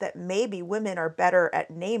indicates that maybe women are better at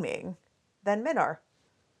naming than men are.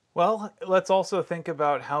 Well, let's also think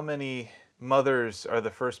about how many mothers are the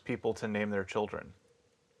first people to name their children.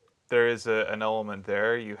 There is an element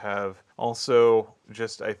there. You have also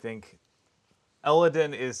just, I think,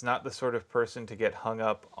 Eladin is not the sort of person to get hung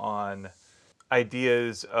up on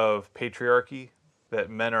ideas of patriarchy, that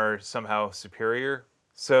men are somehow superior.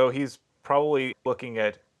 So he's probably looking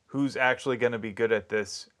at who's actually going to be good at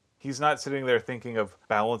this. He's not sitting there thinking of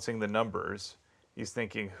balancing the numbers. He's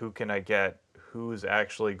thinking, who can I get? Who's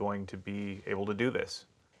actually going to be able to do this?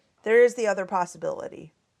 There is the other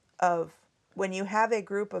possibility of when you have a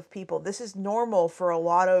group of people, this is normal for a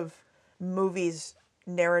lot of movies,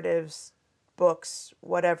 narratives, books,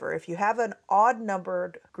 whatever. If you have an odd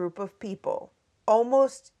numbered group of people,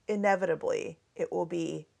 almost inevitably it will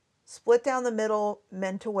be split down the middle,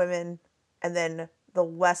 men to women, and then the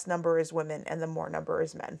less number is women and the more number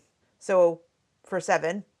is men. So for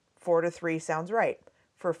 7, 4 to 3 sounds right.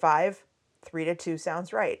 For 5, 3 to 2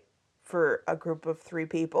 sounds right. For a group of 3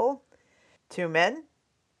 people, 2 men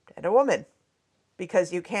and a woman.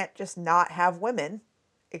 Because you can't just not have women,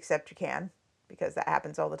 except you can, because that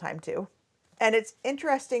happens all the time too. And it's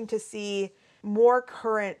interesting to see more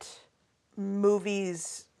current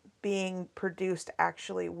movies being produced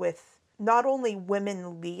actually with not only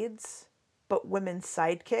women leads, but women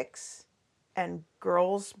sidekicks, and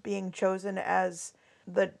girls being chosen as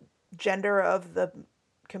the gender of the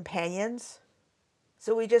companions.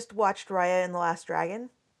 So we just watched Raya and the Last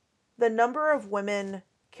Dragon. The number of women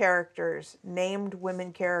characters, named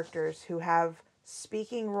women characters who have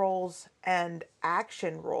speaking roles and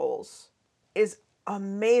action roles is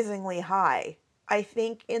amazingly high. I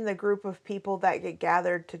think in the group of people that get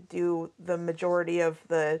gathered to do the majority of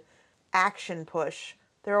the action push,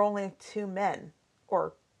 there are only 2 men,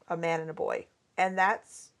 or a man and a boy. And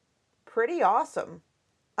that's pretty awesome.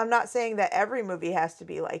 I'm not saying that every movie has to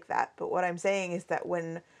be like that, but what I'm saying is that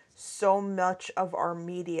when so much of our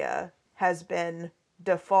media has been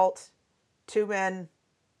default 2 men,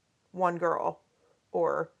 1 girl,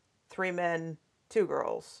 or 3 men, 2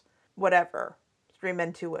 girls, whatever, 3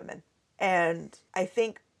 men, 2 women. And I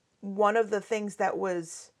think one of the things that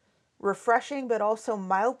was refreshing but also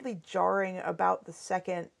mildly jarring about the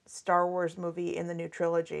second Star Wars movie in the new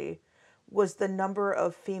trilogy was the number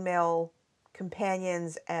of female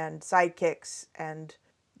companions and sidekicks and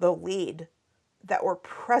the lead that were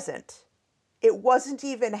present. It wasn't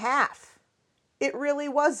even half. It really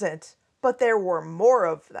wasn't. But there were more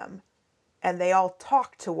of them. And they all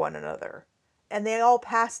talked to one another. And they all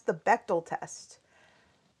passed the Bechdel test.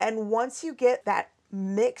 And once you get that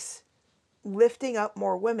mix lifting up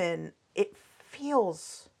more women, it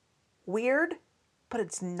feels weird, but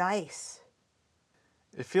it's nice.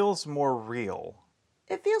 It feels more real.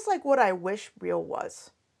 It feels like what I wish real was.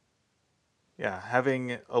 Yeah,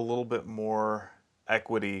 having a little bit more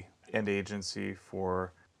equity and agency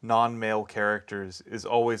for non-male characters is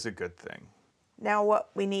always a good thing. Now what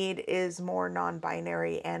we need is more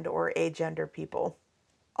non-binary and or agender people.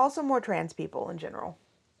 Also more trans people in general.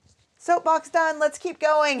 Soapbox done, let's keep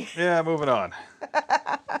going. Yeah, moving on.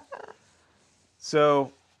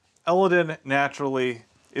 So, Elladan naturally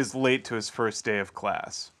is late to his first day of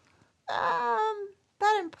class.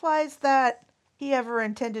 That implies that he ever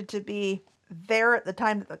intended to be there at the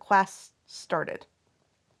time that the class started.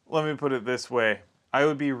 Let me put it this way. I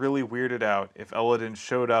would be really weirded out if Elladan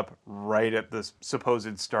showed up right at the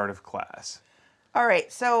supposed start of class. All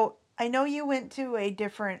right, so I know you went to a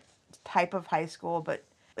different type of high school, but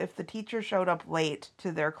if the teacher showed up late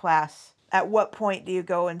to their class, at what point do you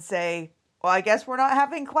go and say, well, I guess we're not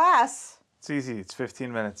having class? It's easy. It's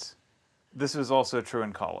 15 minutes. This was also true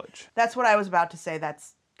in college. That's what I was about to say.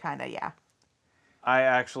 That's kind of, yeah. I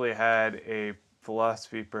actually had a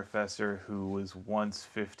philosophy professor who was once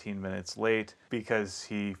 15 minutes late because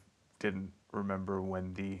he didn't remember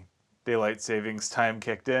when the daylight savings time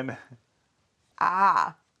kicked in.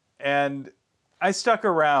 Ah. And I stuck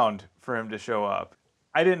around for him to show up.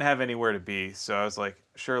 I didn't have anywhere to be, so I was like,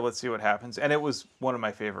 sure, let's see what happens. And it was one of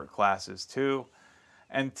my favorite classes, too.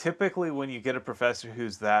 And typically when you get a professor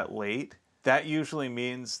who's that late, that usually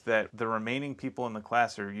means that the remaining people in the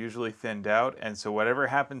class are usually thinned out, and so whatever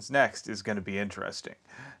happens next is going to be interesting.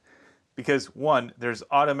 Because one, there's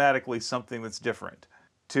automatically something that's different.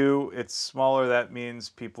 Two, it's smaller, that means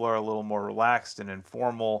people are a little more relaxed and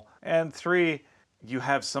informal. And three, you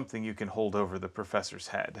have something you can hold over the professor's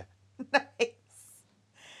head. Nice.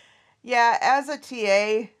 Yeah, as a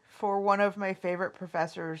TA for one of my favorite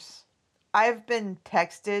professors, I've been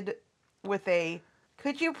texted with a,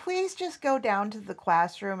 could you please just go down to the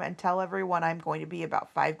classroom and tell everyone I'm going to be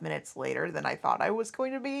about 5 minutes later than I thought I was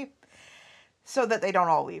going to be, so that they don't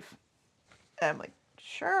all leave. And I'm like,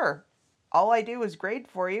 sure. All I do is grade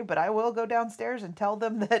for you, but I will go downstairs and tell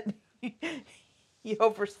them that you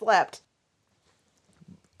overslept.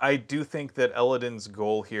 I do think that Elladan's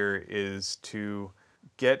goal here is to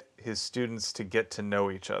get his students to get to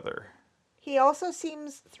know each other. He also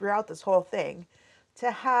seems, throughout this whole thing,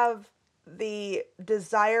 to have the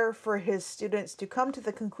desire for his students to come to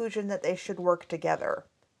the conclusion that they should work together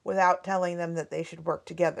without telling them that they should work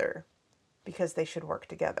together because they should work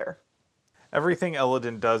together. Everything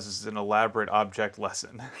Elladan does is an elaborate object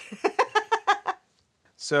lesson.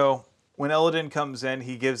 So, when Elladan comes in,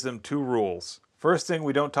 he gives them 2 rules. First thing,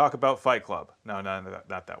 we don't talk about Fight Club. No, not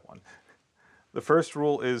that one. The first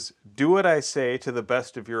rule is, do what I say to the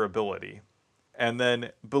best of your ability. And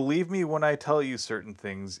then, believe me when I tell you certain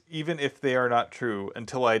things, even if they are not true,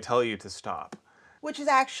 until I tell you to stop. Which is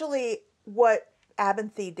actually what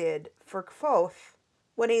Abinthy did for Kvothe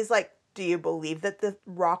when he's like, do you believe that the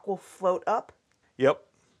rock will float up? Yep.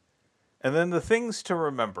 And then the things to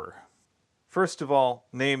remember. First of all,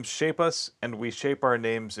 names shape us, and we shape our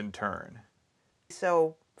names in turn.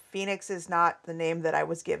 So, Phoenix is not the name that I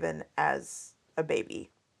was given as a baby.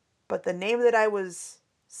 But the name that I was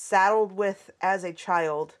saddled with as a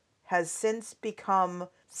child has since become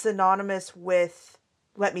synonymous with,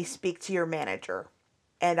 let me speak to your manager.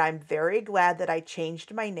 And I'm very glad that I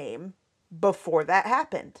changed my name before that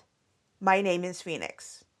happened. My name is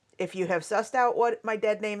Phoenix. If you have sussed out what my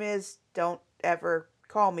dead name is, don't ever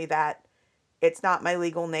call me that. It's not my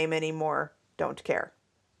legal name anymore. Don't care.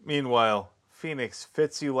 Meanwhile, Phoenix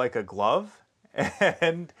fits you like a glove,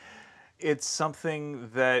 and it's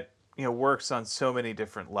something that, works on so many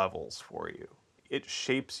different levels for you. It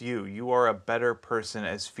shapes you. You are a better person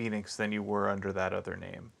as Phoenix than you were under that other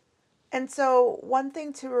name. And so one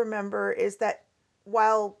thing to remember is that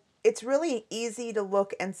while it's really easy to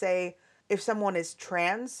look and say if someone is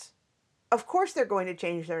trans, of course they're going to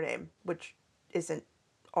change their name, which isn't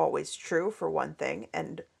always true for one thing.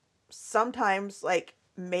 And sometimes, like,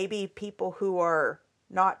 maybe people who are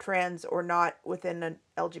not trans or not within an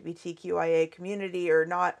LGBTQIA community or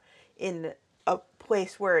not in a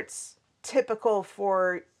place where it's typical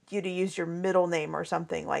for you to use your middle name or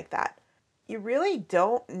something like that. You really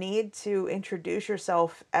don't need to introduce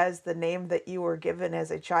yourself as the name that you were given as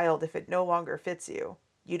a child if it no longer fits you.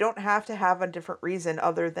 You don't have to have a different reason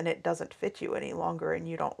other than it doesn't fit you any longer and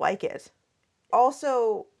you don't like it.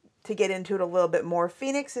 Also, to get into it a little bit more,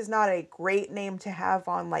 Phoenix is not a great name to have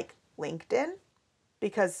on, like, LinkedIn,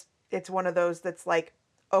 because it's one of those that's like,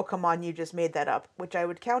 oh, come on, you just made that up, which I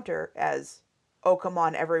would counter as, oh, come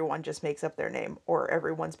on, everyone just makes up their name, or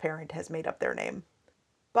everyone's parent has made up their name.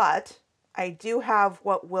 But I do have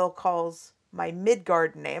what Will calls my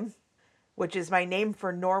Midgard name, which is my name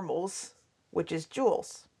for normals, which is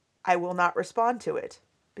Jules. I will not respond to it,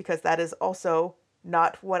 because that is also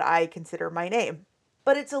not what I consider my name.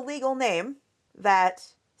 But it's a legal name that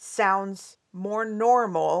sounds more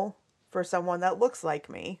normal for someone that looks like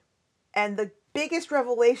me. And the biggest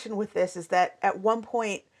revelation with this is that at one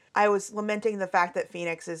point I was lamenting the fact that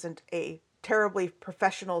Phoenix isn't a terribly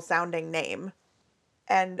professional sounding name.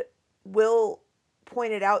 And Will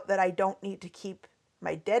pointed out that I don't need to keep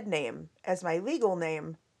my dead name as my legal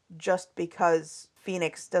name just because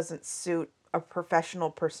Phoenix doesn't suit a professional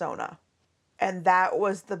persona. And that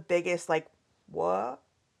was the biggest, like, what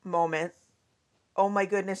moment. Oh my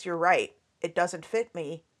goodness, you're right. It doesn't fit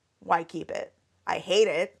me. Why keep it? I hate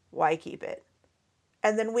it. Why keep it?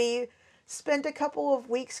 And then we spent a couple of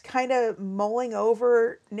weeks kind of mulling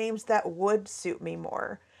over names that would suit me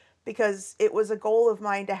more, because it was a goal of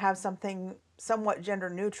mine to have something somewhat gender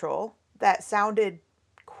neutral that sounded,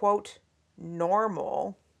 quote,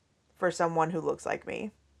 normal for someone who looks like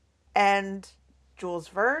me. And Jules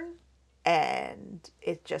Verne, and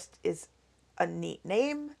it just is a neat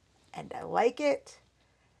name, and I like it.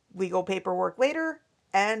 Legal paperwork later,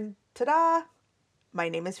 and ta-da, my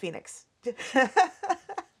name is Phoenix.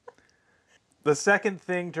 The second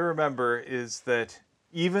thing to remember is that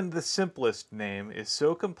even the simplest name is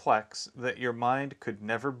so complex that your mind could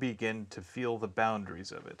never begin to feel the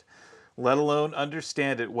boundaries of it, let alone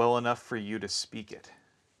understand it well enough for you to speak it.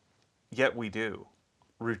 Yet we do,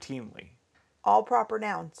 routinely. All proper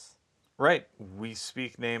nouns. Right, we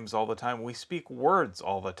speak names all the time, we speak words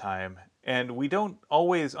all the time, and we don't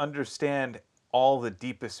always understand all the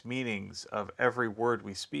deepest meanings of every word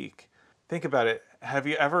we speak. Think about it. Have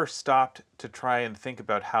you ever stopped to try and think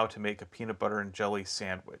about how to make a peanut butter and jelly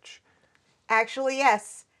sandwich? Actually,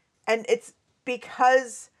 yes. And it's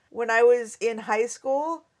because when I was in high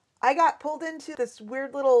school, I got pulled into this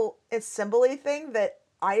weird little assembly thing that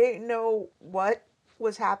I didn't know what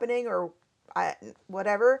was happening or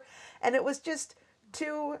whatever. And it was just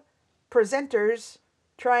two presenters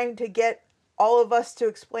trying to get all of us to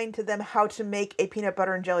explain to them how to make a peanut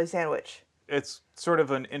butter and jelly sandwich. It's sort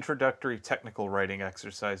of an introductory technical writing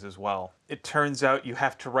exercise as well. It turns out you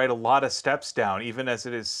have to write a lot of steps down, even as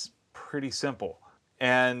it is pretty simple.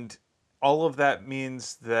 And all of that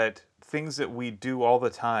means that things that we do all the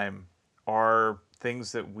time are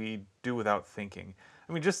things that we do without thinking.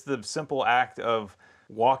 I mean, just the simple act of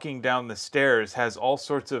walking down the stairs has all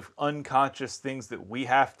sorts of unconscious things that we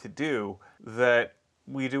have to do that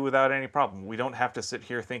we do without any problem. We don't have to sit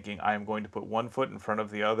here thinking, I am going to put one foot in front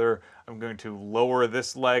of the other. I'm going to lower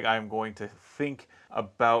this leg. I'm going to think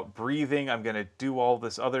about breathing. I'm going to do all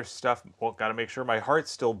this other stuff. Well, got to make sure my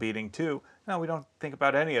heart's still beating too. No, we don't think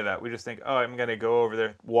about any of that. We just think, oh, I'm going to go over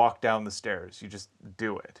there, walk down the stairs. You just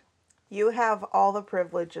do it. You have all the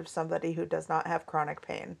privilege of somebody who does not have chronic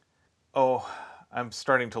pain. Oh, I'm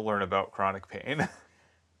starting to learn about chronic pain.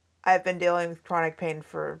 I've been dealing with chronic pain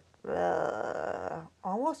for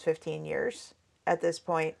almost 15 years at this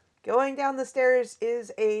point. Going down the stairs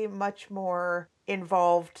is a much more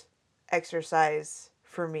involved exercise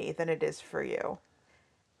for me than it is for you.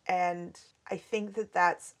 And I think that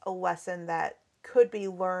that's a lesson that could be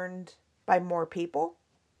learned by more people,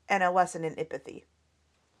 and a lesson in empathy.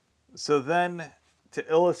 So then,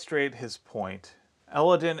 to illustrate his point,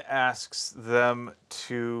 Elladan asks them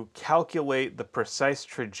to calculate the precise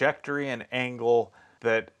trajectory and angle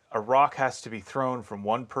that a rock has to be thrown from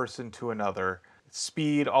one person to another,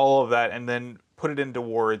 speed, all of that, and then put it into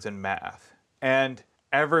words and math. And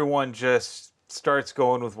everyone just starts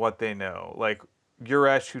going with what they know. Like,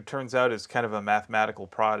 Yuresh, who turns out is kind of a mathematical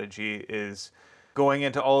prodigy, is going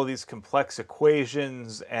into all of these complex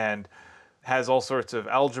equations and has all sorts of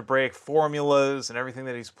algebraic formulas and everything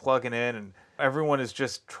that he's plugging in, and everyone is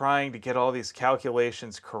just trying to get all these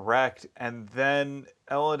calculations correct. And then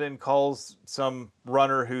Elladan calls some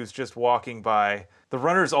runner who's just walking by. The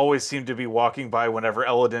runners always seem to be walking by whenever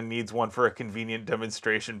Elladan needs one for a convenient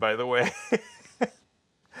demonstration, by the way.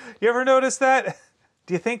 You ever notice that?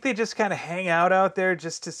 Do you think they just kind of hang out there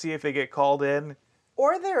just to see if they get called in?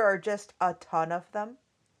 Or there are just a ton of them.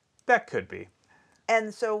 That could be.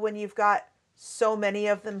 And so when you've got so many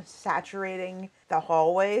of them saturating the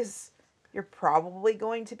hallways, you're probably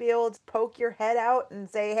going to be able to poke your head out and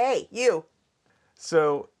say, hey, you.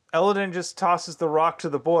 So Elladan just tosses the rock to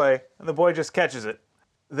the boy, and the boy just catches it.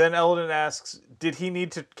 Then Elladan asks, did he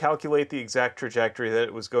need to calculate the exact trajectory that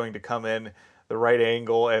it was going to come in, the right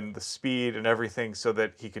angle and the speed and everything so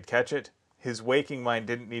that he could catch it? His waking mind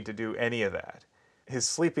didn't need to do any of that. His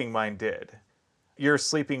sleeping mind did. Your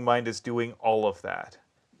sleeping mind is doing all of that.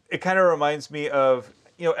 It kind of reminds me of,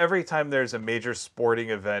 every time there's a major sporting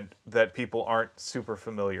event that people aren't super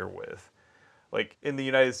familiar with. Like in the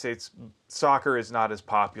United States, soccer is not as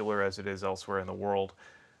popular as it is elsewhere in the world.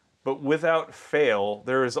 But without fail,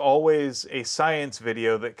 there is always a science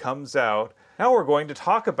video that comes out. Now we're going to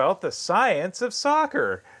talk about the science of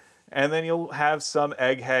soccer. And then you'll have some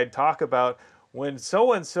egghead talk about when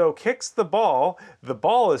so and so kicks the ball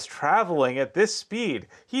is traveling at this speed.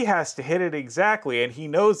 He has to hit it exactly, and he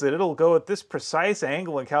knows that it'll go at this precise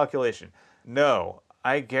angle and calculation. No,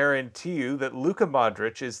 I guarantee you that Luka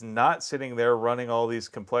Modric is not sitting there running all these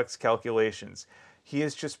complex calculations. He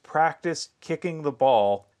has just practiced kicking the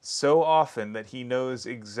ball so often that he knows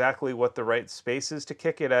exactly what the right space is to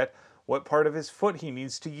kick it at, what part of his foot he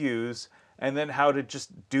needs to use, and then how to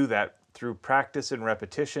just do that through practice and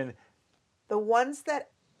repetition. The ones that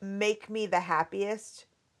make me the happiest,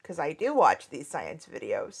 because I do watch these science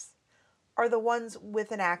videos, are the ones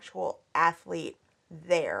with an actual athlete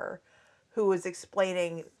there who is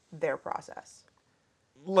explaining their process.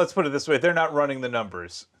 Let's put it this way, they're not running the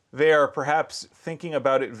numbers. They are perhaps thinking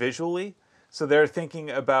about it visually. So they're thinking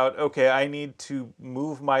about, okay, I need to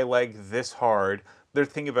move my leg this hard. They're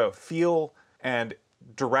thinking about feel and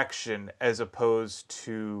direction as opposed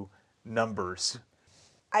to numbers.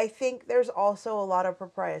 I think there's also a lot of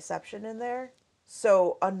proprioception in there.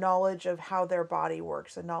 So a knowledge of how their body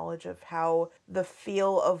works, a knowledge of how the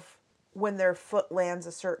feel of when their foot lands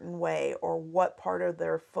a certain way, or what part of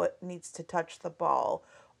their foot needs to touch the ball,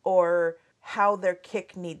 or how their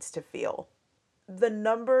kick needs to feel. The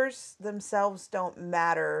numbers themselves don't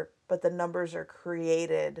matter, but the numbers are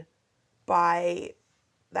created by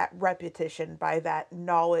that repetition, by that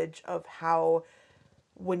knowledge of how,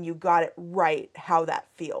 when you got it right, how that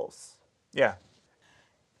feels. Yeah.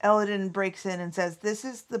 Elodin breaks in and says, "This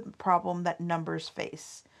is the problem that numbers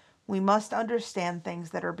face. We must understand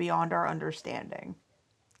things that are beyond our understanding."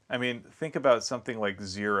 I mean, think about something like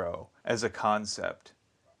zero as a concept.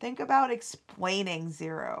 Think about explaining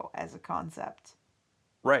zero as a concept.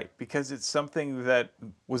 Right, because it's something that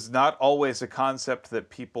was not always a concept that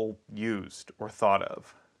people used or thought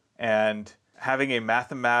of. And having a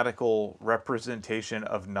mathematical representation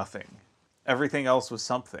of nothing. Everything else was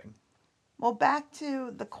something. Well, back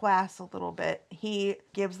to the class a little bit. He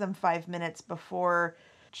gives them 5 minutes before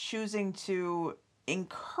choosing to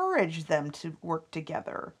encourage them to work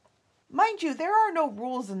together. Mind you, there are no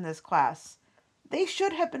rules in this class. They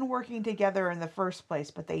should have been working together in the first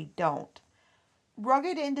place, but they don't.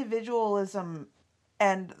 Rugged individualism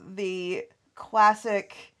and the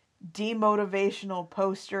classic demotivational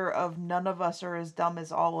poster of none of us are as dumb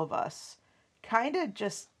as all of us kind of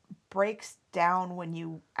just breaks down when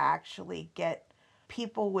you actually get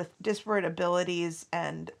people with disparate abilities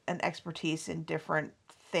and an expertise in different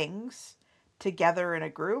things together in a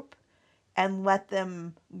group and let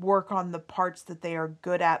them work on the parts that they are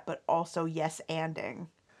good at, but also yes-anding.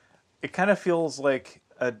 It kind of feels like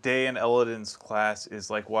a day in Elodin's class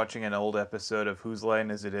is like watching an old episode of Whose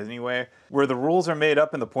Line Is It Anyway, where the rules are made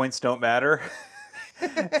up and the points don't matter.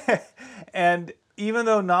 And even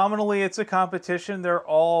though nominally it's a competition, they're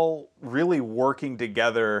all really working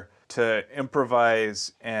together to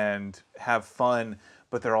improvise and have fun,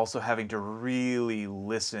 but they're also having to really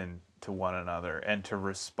listen to one another and to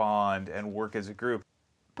respond and work as a group.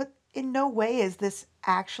 But in no way is this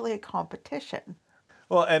actually a competition.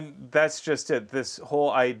 Well, and that's just it. This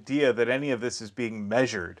whole idea that any of this is being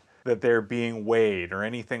measured, that they're being weighed or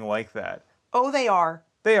anything like that. Oh, they are.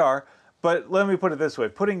 They are, but let me put it this way.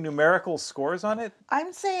 Putting numerical scores on it,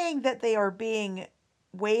 I'm saying that they are being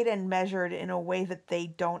weighed and measured in a way that they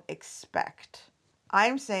don't expect.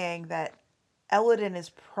 I'm saying that Elodin is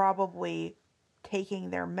probably taking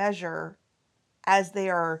their measure as they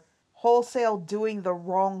are wholesale doing the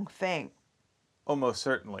wrong thing. almost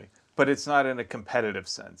certainly. But it's not in a competitive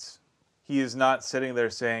sense. He is not sitting there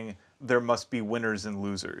saying there must be winners and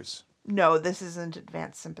losers. No, this isn't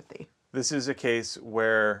advanced sympathy. This is a case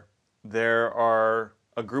where there are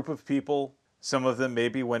a group of people, some of them may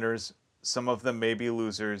be winners, some of them may be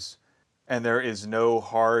losers, and there is no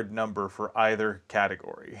hard number for either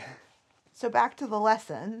category. So back to the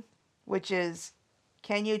lesson, which is,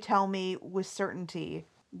 can you tell me with certainty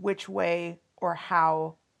which way or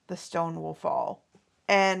how the stone will fall?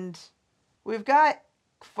 And we've got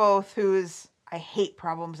Kvothe, who's, I hate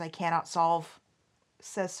problems I cannot solve,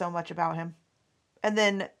 says so much about him. And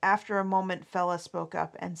then after a moment, Fela spoke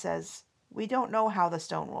up and says, we don't know how the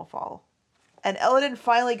stone will fall. And Elodin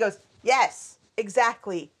finally goes, yes,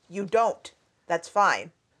 exactly, you don't. That's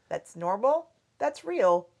fine. That's normal. That's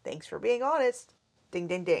real. Thanks for being honest. Ding,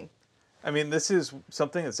 ding, ding. I mean, this is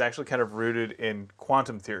something that's actually kind of rooted in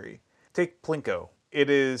quantum theory. Take Plinko. It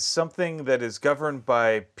is something that is governed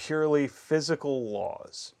by purely physical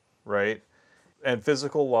laws, right? And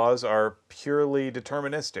physical laws are purely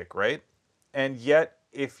deterministic, right? And yet,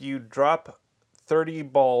 if you drop 30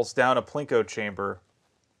 balls down a Plinko chamber,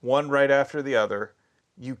 one right after the other,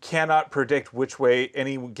 you cannot predict which way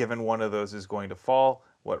any given one of those is going to fall,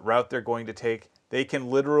 what route they're going to take. They can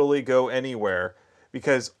literally go anywhere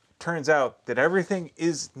because it turns out that everything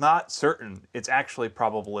is not certain. It's actually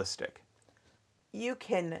probabilistic. You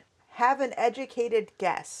can have an educated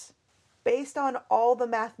guess based on all the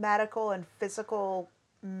mathematical and physical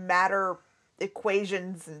matter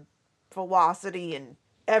equations and velocity and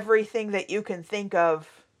everything that you can think of.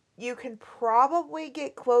 You can probably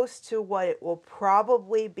get close to what it will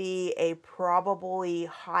probably be a probably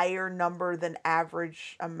higher number than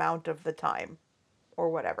average amount of the time, or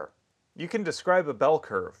whatever. You can describe a bell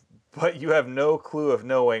curve, but you have no clue of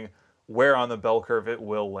knowing where on the bell curve it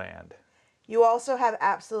will land. You also have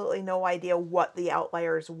absolutely no idea what the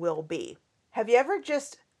outliers will be. Have you ever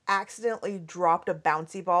just accidentally dropped a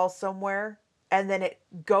bouncy ball somewhere and then it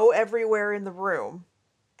go everywhere in the room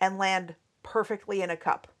and land perfectly in a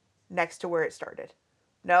cup next to where it started?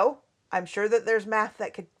 No? I'm sure that there's math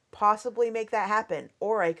that could possibly make that happen,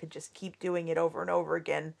 or I could just keep doing it over and over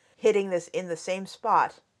again, hitting this in the same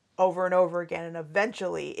spot over and over again, and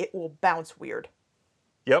eventually it will bounce weird.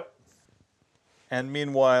 Yep. And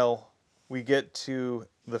meanwhile, we get to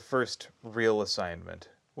the first real assignment,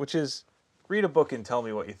 which is read a book and tell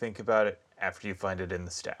me what you think about it after you find it in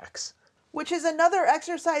the stacks. Which is another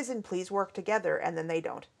exercise in please work together, and then they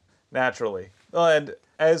don't. Naturally. And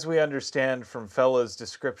as we understand from Fella's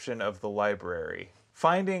description of the library,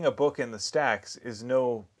 finding a book in the stacks is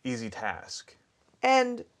no easy task.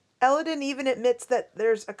 And Elodin even admits that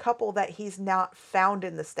there's a couple that he's not found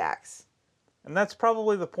in the stacks. And that's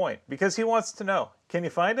probably the point, because he wants to know, can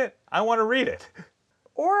you find it? I want to read it.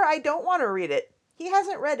 Or I don't want to read it. He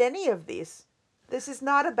hasn't read any of these. This is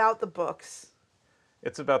not about the books.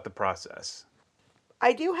 It's about the process.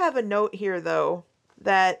 I do have a note here, though,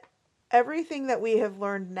 that everything that we have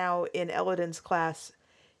learned now in Elodin's class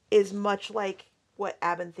is much like what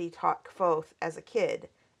Abinthy taught Kvothe as a kid,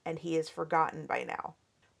 and he is forgotten by now.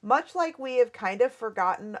 Much like we have kind of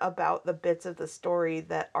forgotten about the bits of the story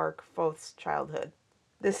that are Kvothe's childhood.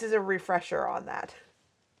 This is a refresher on that.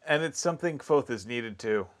 And it's something Kvothe is needed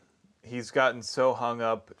to. He's gotten so hung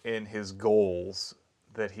up in his goals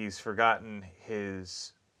that he's forgotten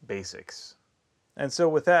his basics. And so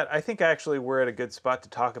with that, I think actually we're at a good spot to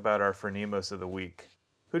talk about our Phronimos of the week.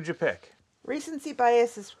 Who'd you pick? Recency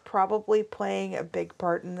bias is probably playing a big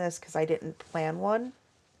part in this because I didn't plan one.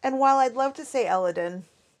 And while I'd love to say Elodin,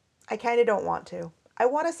 I kind of don't want to. I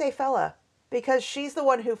want to say Fella, because she's the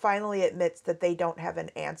one who finally admits that they don't have an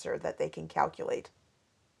answer that they can calculate.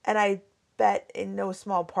 And I bet in no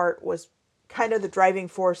small part was kind of the driving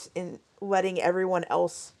force in letting everyone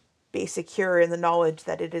else be secure in the knowledge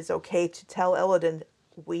that it is okay to tell Elodin,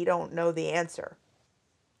 we don't know the answer.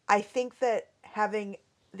 I think that having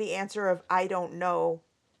the answer of I don't know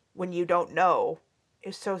when you don't know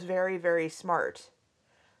is so very, very smart.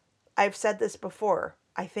 I've said this before.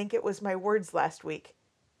 I think it was my words last week.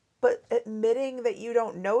 But admitting that you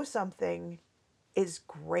don't know something is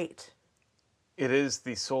great. It is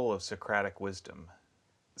the soul of Socratic wisdom.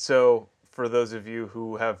 So, for those of you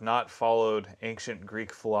who have not followed ancient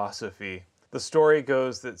Greek philosophy, the story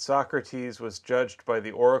goes that Socrates was judged by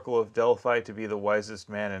the Oracle of Delphi to be the wisest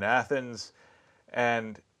man in Athens,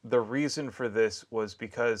 and the reason for this was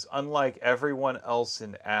because, unlike everyone else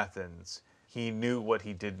in Athens, he knew what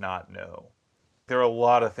he did not know. There are a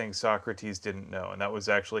lot of things Socrates didn't know, and that was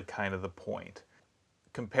actually kind of the point.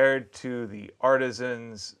 Compared to the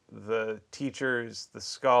artisans, the teachers, the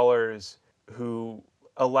scholars who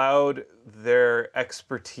allowed their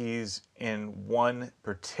expertise in one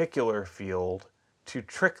particular field to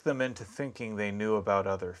trick them into thinking they knew about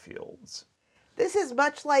other fields. This is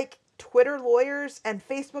much like Twitter lawyers and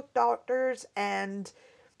Facebook doctors and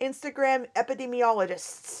Instagram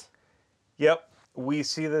epidemiologists. Yep, we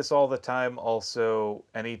see this all the time also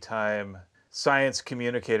anytime science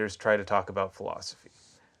communicators try to talk about philosophy.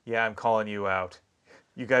 Yeah, I'm calling you out.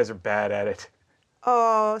 You guys are bad at it.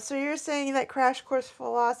 Oh, so you're saying that Crash Course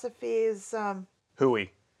Philosophy is,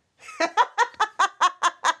 Hooey.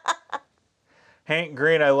 Hank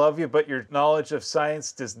Green, I love you, but your knowledge of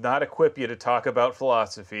science does not equip you to talk about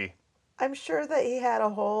philosophy. I'm sure that he had a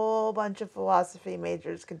whole bunch of philosophy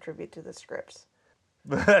majors contribute to the scripts.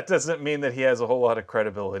 But that doesn't mean that he has a whole lot of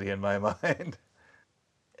credibility in my mind.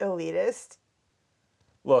 Elitist.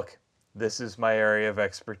 Look, this is my area of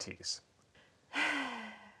expertise.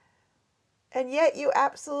 And yet you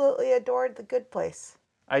absolutely adored The Good Place.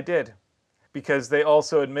 I did. Because they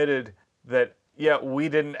also admitted that, yeah, we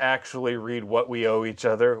didn't actually read What We Owe Each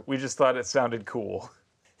Other. We just thought it sounded cool.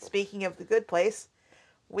 Speaking of The Good Place,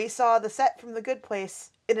 we saw the set from The Good Place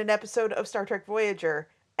in an episode of Star Trek Voyager,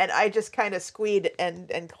 and I just kind of squeed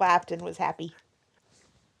and clapped and was happy.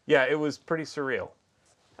 Yeah, it was pretty surreal.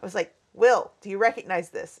 I was like, Will, do you recognize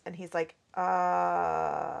this? And he's like,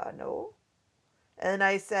 no. And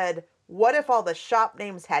I said, what if all the shop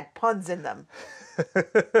names had puns in them?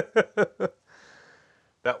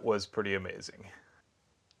 That was pretty amazing.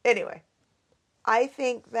 Anyway, I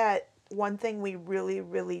think that one thing we really,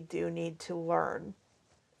 really do need to learn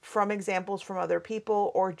from examples from other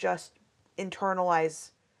people or just internalize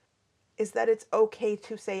is that it's okay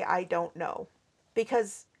to say, I don't know.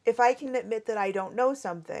 Because if I can admit that I don't know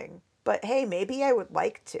something, but hey, maybe I would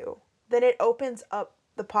like to, then it opens up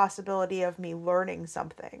the possibility of me learning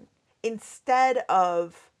something. Instead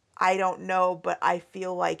of, I don't know, but I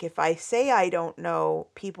feel like if I say I don't know,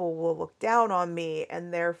 people will look down on me,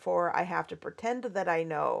 and therefore I have to pretend that I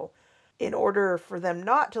know in order for them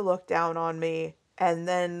not to look down on me, and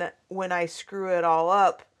then when I screw it all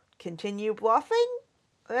up, continue bluffing?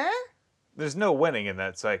 There's no winning in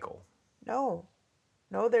that cycle. No.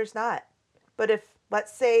 No, there's not. But if,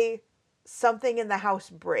 let's say, something in the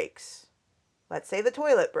house breaks, let's say the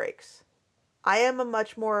toilet breaks, I am a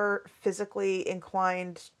much more physically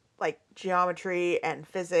inclined, like geometry and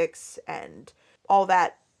physics and all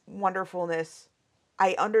that wonderfulness.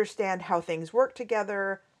 I understand how things work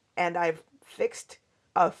together, and I've fixed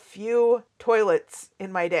a few toilets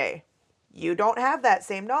in my day. You don't have that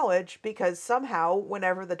same knowledge because somehow,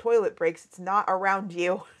 whenever the toilet breaks, it's not around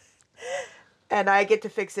you. And I get to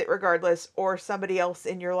fix it regardless, or somebody else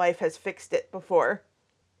in your life has fixed it before.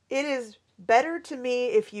 It is better to me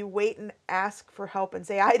if you wait and ask for help and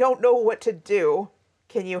say, I don't know what to do.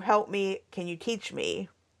 Can you help me? Can you teach me?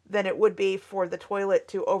 Than it would be for the toilet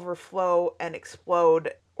to overflow and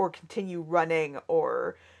explode or continue running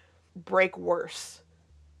or break worse.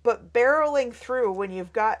 But barreling through when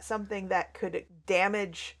you've got something that could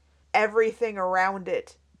damage everything around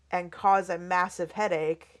it and cause a massive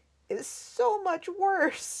headache is so much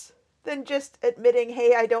worse than just admitting,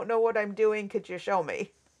 hey, I don't know what I'm doing, could you show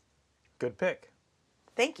me? Good pick.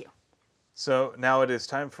 Thank you. So now it is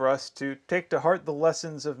time for us to take to heart the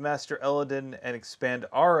lessons of Master Eladin and expand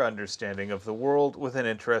our understanding of the world with an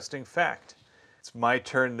interesting fact. It's my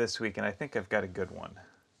turn this week, and I think I've got a good one.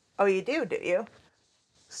 Oh, you do you?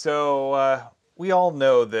 So, we all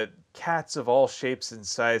know that cats of all shapes and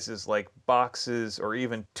sizes like boxes or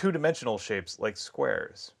even two-dimensional shapes like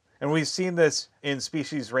squares. And we've seen this in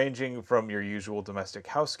species ranging from your usual domestic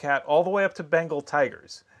house cat all the way up to Bengal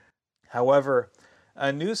tigers. However,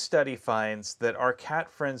 a new study finds that our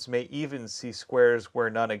cat friends may even see squares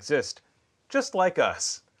where none exist, just like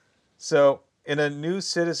us. So, in a new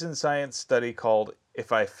citizen science study called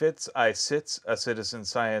If I Fits, I Sits, a citizen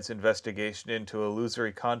science investigation into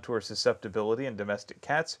illusory contour susceptibility in domestic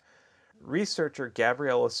cats, researcher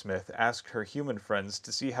Gabriella Smith asked her human friends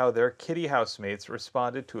to see how their kitty housemates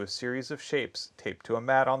responded to a series of shapes taped to a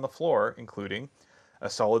mat on the floor, including a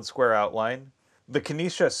solid square outline, the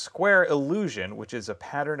Kinesia square illusion, which is a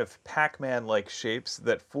pattern of Pac-Man-like shapes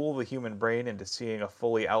that fool the human brain into seeing a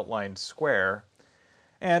fully outlined square,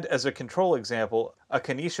 and as a control example, a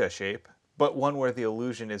Kinesia shape, but one where the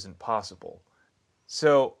illusion isn't possible.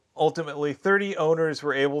 So, ultimately, 30 owners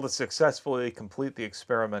were able to successfully complete the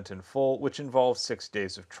experiment in full, which involved 6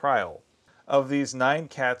 days of trial. Of these, 9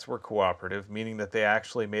 cats were cooperative, meaning that they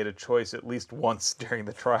actually made a choice at least once during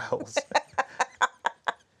the trials.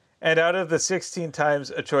 And out of the 16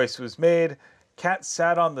 times a choice was made, cats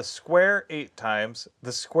sat on the square 8 times,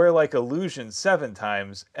 the square-like illusion 7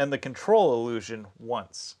 times, and the control illusion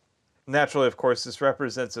once. Naturally, of course, this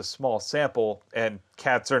represents a small sample, and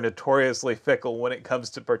cats are notoriously fickle when it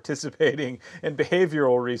comes to participating in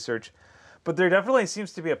behavioral research, but there definitely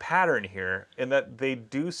seems to be a pattern here in that they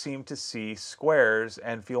do seem to see squares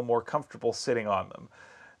and feel more comfortable sitting on them.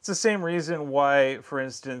 It's the same reason why, for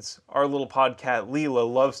instance, our little podcat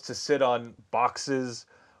Leela loves to sit on boxes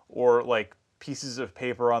or like pieces of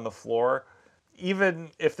paper on the floor. Even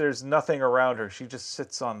if there's nothing around her, she just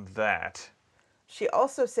sits on that. She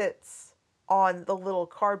also sits on the little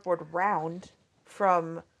cardboard round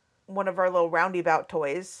from one of our little roundabout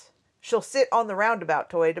toys. She'll sit on the roundabout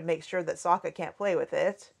toy to make sure that Sokka can't play with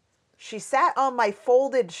it. She sat on my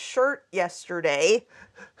folded shirt yesterday.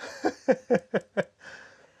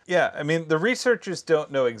 Yeah, I mean, the researchers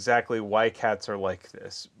don't know exactly why cats are like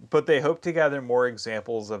this, but they hope to gather more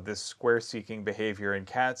examples of this square-seeking behavior in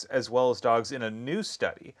cats as well as dogs in a new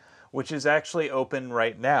study, which is actually open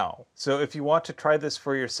right now. So if you want to try this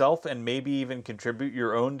for yourself and maybe even contribute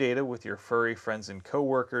your own data with your furry friends and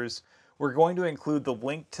coworkers, we're going to include the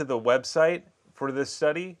link to the website for this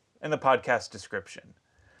study in the podcast description.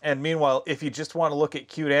 And meanwhile, if you just want to look at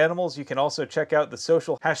cute animals, you can also check out the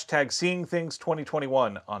social hashtag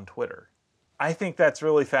SeeingThings2021 on Twitter. I think that's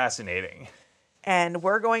really fascinating. And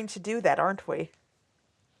we're going to do that, aren't we?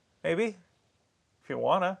 Maybe, if you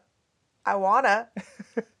wanna. I wanna.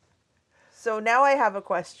 So now I have a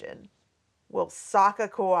question. Will Sokka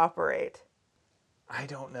cooperate? I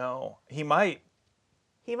don't know. He might.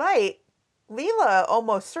 He might. Leela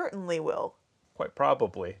almost certainly will. Quite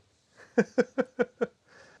probably.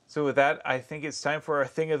 So with that, I think it's time for our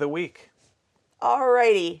thing of the week.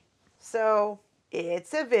 Alrighty. So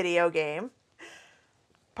it's a video game.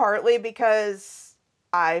 Partly because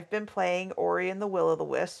I've been playing Ori and the Will of the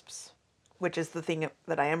Wisps, which is the thing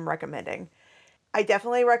that I am recommending. I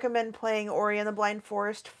definitely recommend playing Ori and the Blind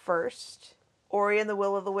Forest first. Ori and the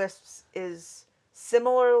Will of the Wisps is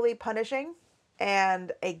similarly punishing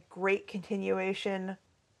and a great continuation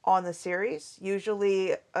on the series.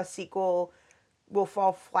 Usually a sequel will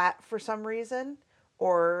fall flat for some reason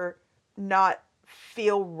or not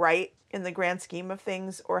feel right in the grand scheme of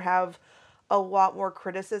things or have a lot more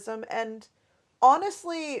criticism. And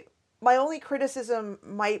honestly, my only criticism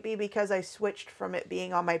might be because I switched from it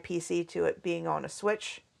being on my PC to it being on a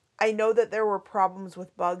Switch. I know that there were problems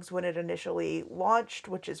with bugs when it initially launched,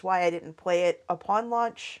 which is why I didn't play it upon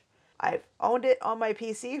launch. I've owned it on my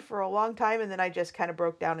PC for a long time, and then I just kind of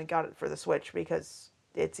broke down and got it for the Switch because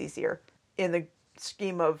it's easier in the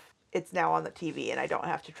scheme of it's now on the TV and I don't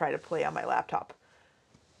have to try to play on my laptop.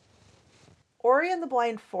 Ori and the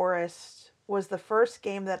Blind Forest was the first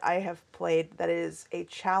game that I have played that is a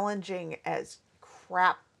challenging as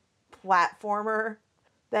crap platformer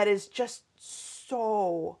that is just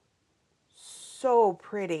so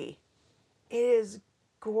pretty. It is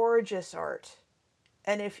gorgeous art.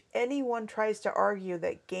 And if anyone tries to argue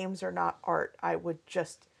that games are not art, I would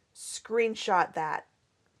just screenshot that.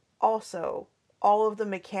 Also, all of the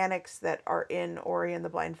mechanics that are in Ori and the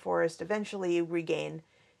Blind Forest eventually you regain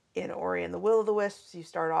in Ori and the Will of the Wisps. You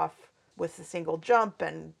start off with a single jump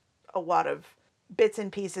and a lot of bits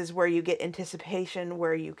and pieces where you get anticipation,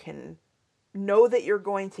 where you can know that you're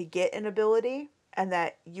going to get an ability and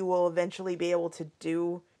that you will eventually be able to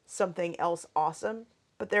do something else awesome.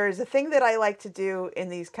 But there is a thing that I like to do in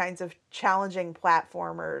these kinds of challenging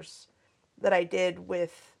platformers that I did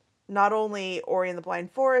with not only Ori and the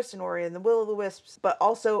Blind Forest and Ori and the Will of the Wisps, but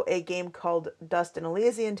also a game called Dust and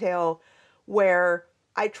Elysian Tale, where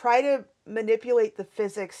I try to manipulate the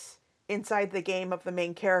physics inside the game of the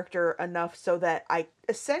main character enough so that I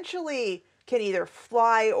essentially can either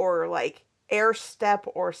fly or like air step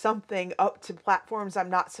or something up to platforms I'm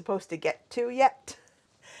not supposed to get to yet.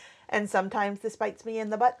 And sometimes this bites me in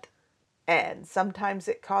the butt. And sometimes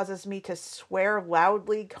it causes me to swear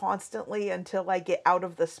loudly constantly until I get out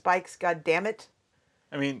of the spikes, god damn it.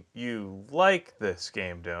 I mean, you like this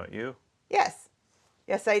game, don't you? Yes.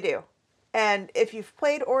 Yes, I do. And if you've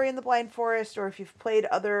played Ori and the Blind Forest, or if you've played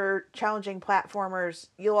other challenging platformers,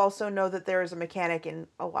 you'll also know that there is a mechanic in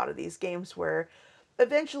a lot of these games where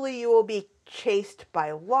eventually you will be chased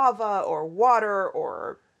by lava or water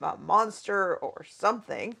or a monster or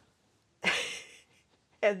something.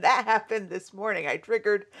 And that happened this morning. I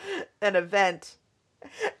triggered an event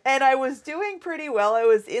and I was doing pretty well. I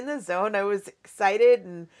was in the zone. I was excited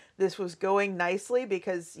and this was going nicely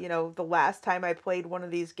because, you know, the last time I played one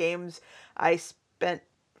of these games, I spent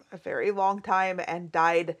a very long time and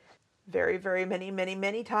died very, very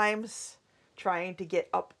many times trying to get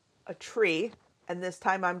up a tree. And this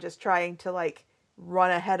time I'm just trying to like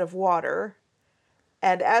run ahead of water.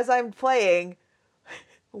 And as I'm playing,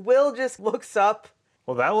 Will just looks up.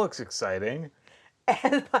 Well, that looks exciting.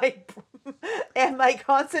 And my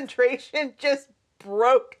concentration just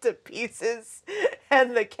broke to pieces.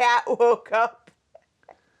 And the cat woke up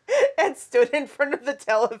and stood in front of the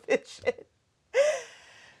television.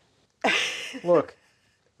 Look,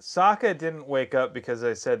 Sokka didn't wake up because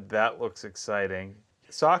I said that looks exciting.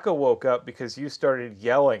 Sokka woke up because you started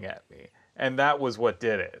yelling at me. And that was what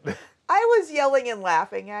did it. I was yelling and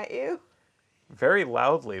laughing at you. Very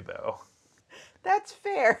loudly, though. That's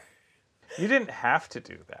fair. You didn't have to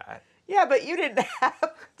do that. Yeah, but you didn't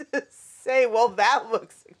have to say, well, that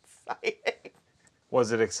looks exciting.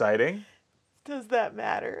 Was it exciting? Does that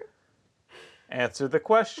matter? Answer the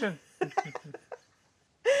question.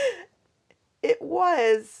 It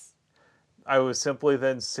was. I was simply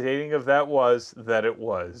then stating of that was that it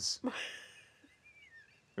was.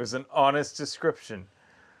 It was an honest description.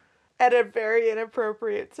 At a very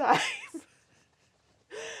inappropriate time.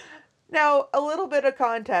 Now, a little bit of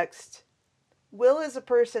context. Will is a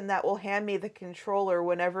person that will hand me the controller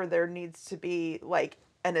whenever there needs to be, like,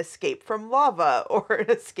 an escape from lava or an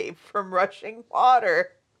escape from rushing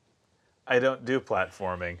water. I don't do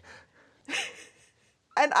platforming.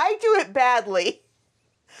 And I do it badly.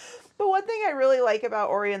 But one thing I really like about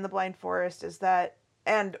Ori and the Blind Forest is that,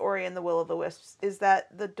 and Ori and the Will of the Wisps, is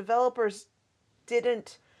that the developers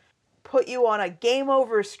didn't put you on a game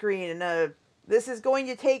over screen and this is going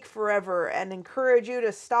to take forever and encourage you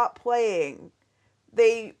to stop playing.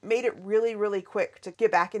 They made it really, really quick to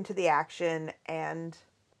get back into the action, and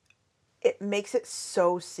it makes it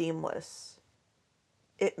so seamless.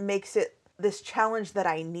 It makes it this challenge that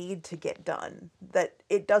I need to get done. That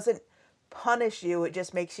it doesn't punish you, it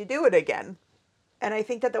just makes you do it again. And I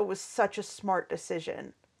think that that was such a smart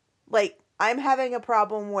decision. Like, I'm having a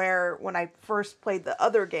problem where when I first played the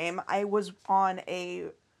other game, I was on a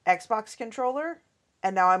Xbox controller,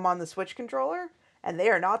 and now I'm on the Switch controller, and they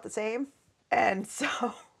are not the same. And so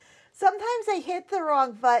sometimes I hit the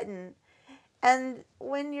wrong button. And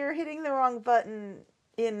when you're hitting the wrong button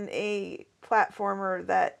in a platformer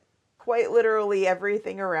that quite literally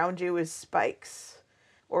everything around you is spikes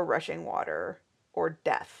or rushing water or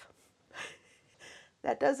death,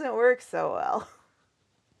 that doesn't work so well.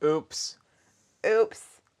 Oops.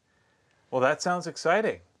 Oops. Well, that sounds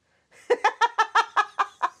exciting.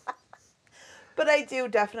 But I do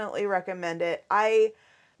definitely recommend it. I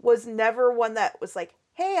was never one that was like,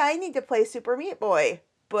 hey, I need to play Super Meat Boy.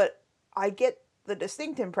 But I get the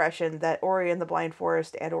distinct impression that Ori and the Blind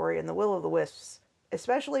Forest and Ori and the Will of the Wisps,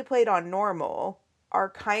 especially played on normal, are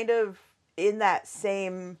kind of in that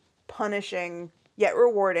same punishing yet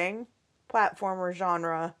rewarding platformer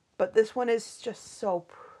genre. But this one is just so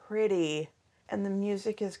pretty, and the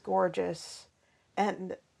music is gorgeous,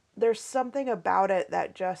 and there's something about it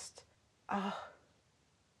that just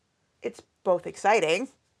it's both exciting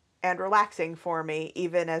and relaxing for me,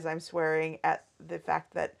 even as I'm swearing at the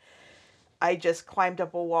fact that I just climbed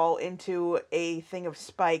up a wall into a thing of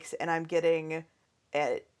spikes and I'm getting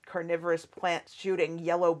a carnivorous plant shooting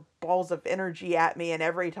yellow balls of energy at me, and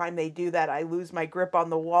every time they do that I lose my grip on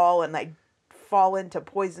the wall and I fall into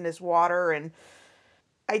poisonous water. And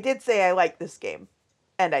I did say I like this game,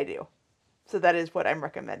 and I do. So that is what I'm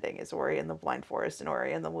recommending, is Ori and the Blind Forest and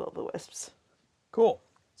Ori and the Will of the Wisps. Cool.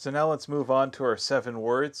 So now let's move on to our 7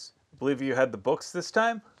 words. I believe you had the books this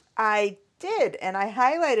time? I did, and I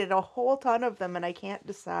highlighted a whole ton of them, and I can't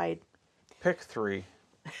decide. Pick 3.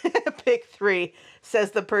 Pick 3,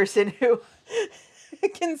 says the person who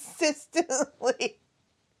consistently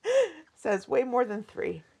says way more than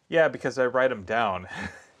 3. Yeah, because I write them down.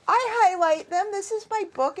 I highlight them. This is my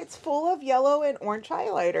book. It's full of yellow and orange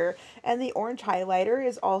highlighter, and the orange highlighter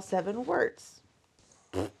is all 7 words.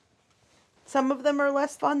 Some of them are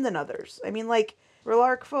less fun than others. I mean, like,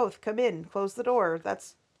 Relark Foth, come in, close the door.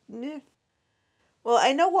 That's... Meh. Well,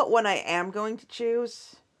 I know what one I am going to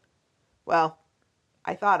choose. Well,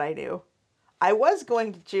 I thought I knew. I was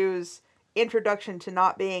going to choose Introduction to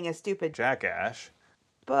Not Being a Stupid Jackass.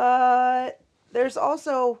 But there's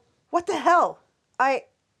also, what the hell?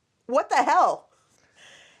 What the hell?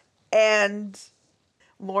 And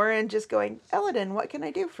Lauren just going, Elodin, what can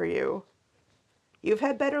I do for you? You've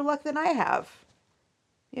had better luck than I have.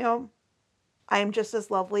 You know, I am just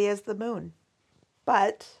as lovely as the moon.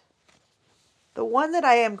 But the one that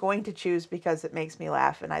I am going to choose because it makes me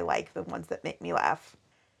laugh, and I like the ones that make me laugh.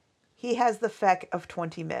 He has the feck of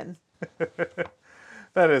 20 men.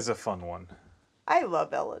 That is a fun one. I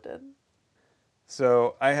love Elodin.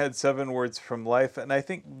 So I had 7 words from life, and I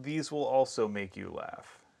think these will also make you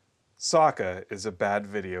laugh. Sokka is a bad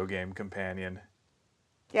video game companion.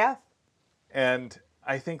 Yeah. And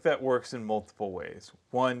I think that works in multiple ways.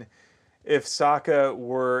 One, if Sokka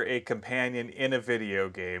were a companion in a video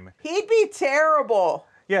game, He'd be terrible.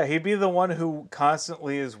 yeah, he'd be the one who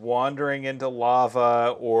constantly is wandering into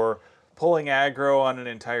lava or pulling aggro on an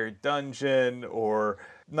entire dungeon or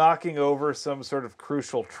knocking over some sort of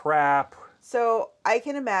crucial trap. So I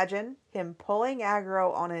can imagine him pulling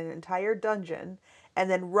aggro on an entire dungeon and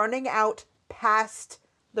then running out past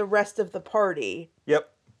the rest of the party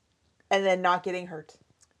Yep. and then not getting hurt.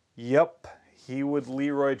 Yep. He would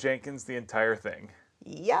Leroy Jenkins the entire thing.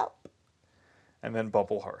 Yep. And then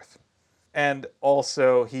Bubble Hearth. And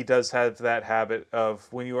also, he does have that habit of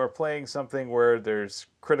when you are playing something where there's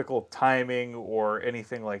critical timing or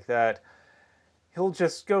anything like that, he'll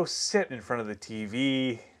just go sit in front of the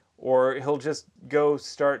TV, or he'll just go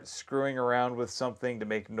start screwing around with something to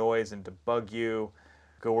make noise and to bug you,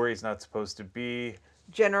 go where he's not supposed to be.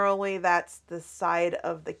 Generally, that's the side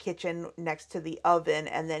of the kitchen next to the oven,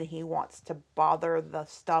 and then he wants to bother the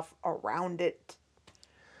stuff around it.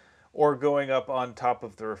 Or going up on top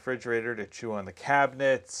of the refrigerator to chew on the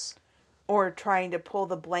cabinets. or trying to pull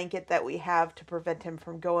the blanket that we have to prevent him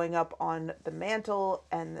from going up on the mantle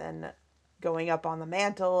and then going up on the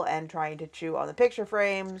mantle and trying to chew on the picture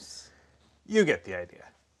frames. You get the idea.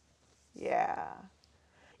 Yeah.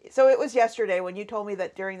 So it was yesterday when you told me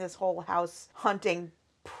that during this whole house hunting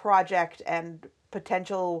project and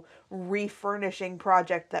potential refurnishing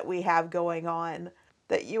project that we have going on,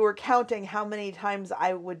 that you were counting how many times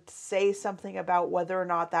I would say something about whether or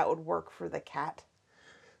not that would work for the cat.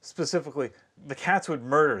 Specifically, the cats would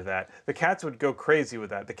murder that. The cats would go crazy with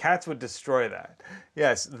that. The cats would destroy that.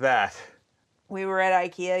 Yes, that. We were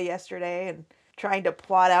at IKEA yesterday and trying to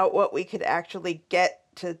plot out what we could actually get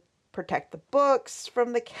to protect the books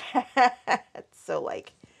from the cats. So,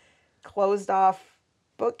 like, closed off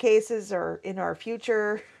bookcases are in our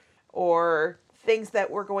future, or things that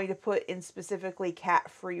we're going to put in specifically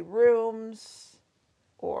cat-free rooms,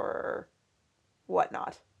 or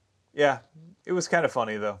whatnot. Yeah, it was kind of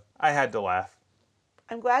funny, though. I had to laugh.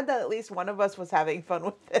 I'm glad that at least one of us was having fun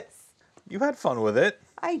with this. You had fun with it.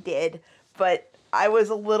 I did, but I was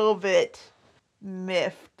a little bit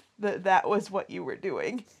miffed that that was what you were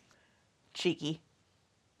doing. Cheeky.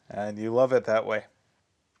 And you love it that way.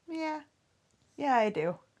 Yeah. Yeah, I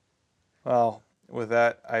do. Well, with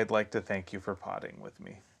that, I'd like to thank you for potting with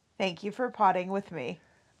me. Thank you for potting with me.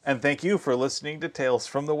 And thank you for listening to Tales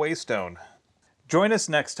from the Waystone. Join us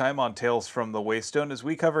next time on Tales from the Waystone as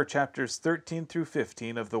we cover chapters 13 through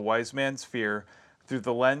 15 of The Wise Man's Fear through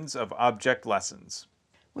the lens of object lessons.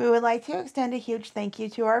 We would like to extend a huge thank you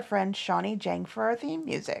to our friend Shawnee Jang for our theme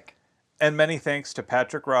music. And many thanks to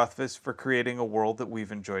Patrick Rothfuss for creating a world that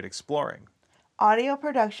we've enjoyed exploring. Audio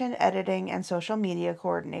production, editing, and social media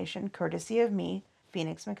coordination courtesy of me,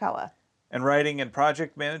 Phoenix McCullough. And writing and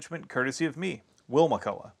project management courtesy of me, Will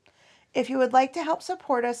McCullough. If you would like to help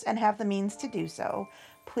support us and have the means to do so,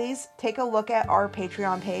 please take a look at our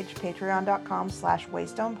Patreon page,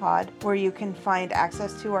 patreon.com/waystonepod, where you can find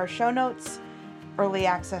access to our show notes, early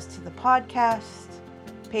access to the podcast,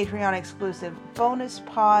 Patreon exclusive bonus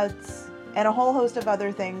pods, and a whole host of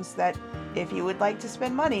other things that if you would like to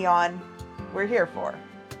spend money on, we're here for.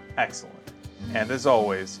 Excellent. And as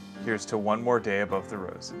always, here's to one more day above the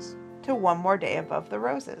roses. To one more day above the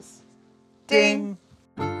roses. Ding!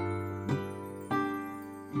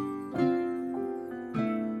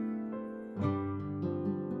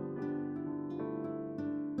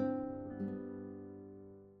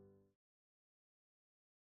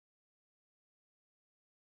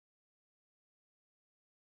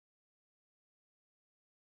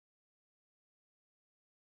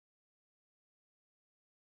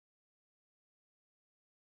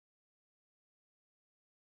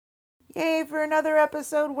 Yay for another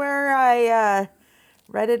episode where I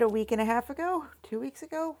read it a week and a half ago? 2 weeks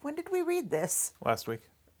ago? When did we read this? Last week.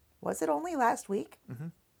 Was it only last week? Mm-hmm.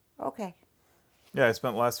 Okay. Yeah, I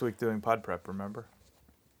spent last week doing pod prep, remember?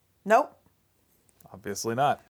 Nope. Obviously not.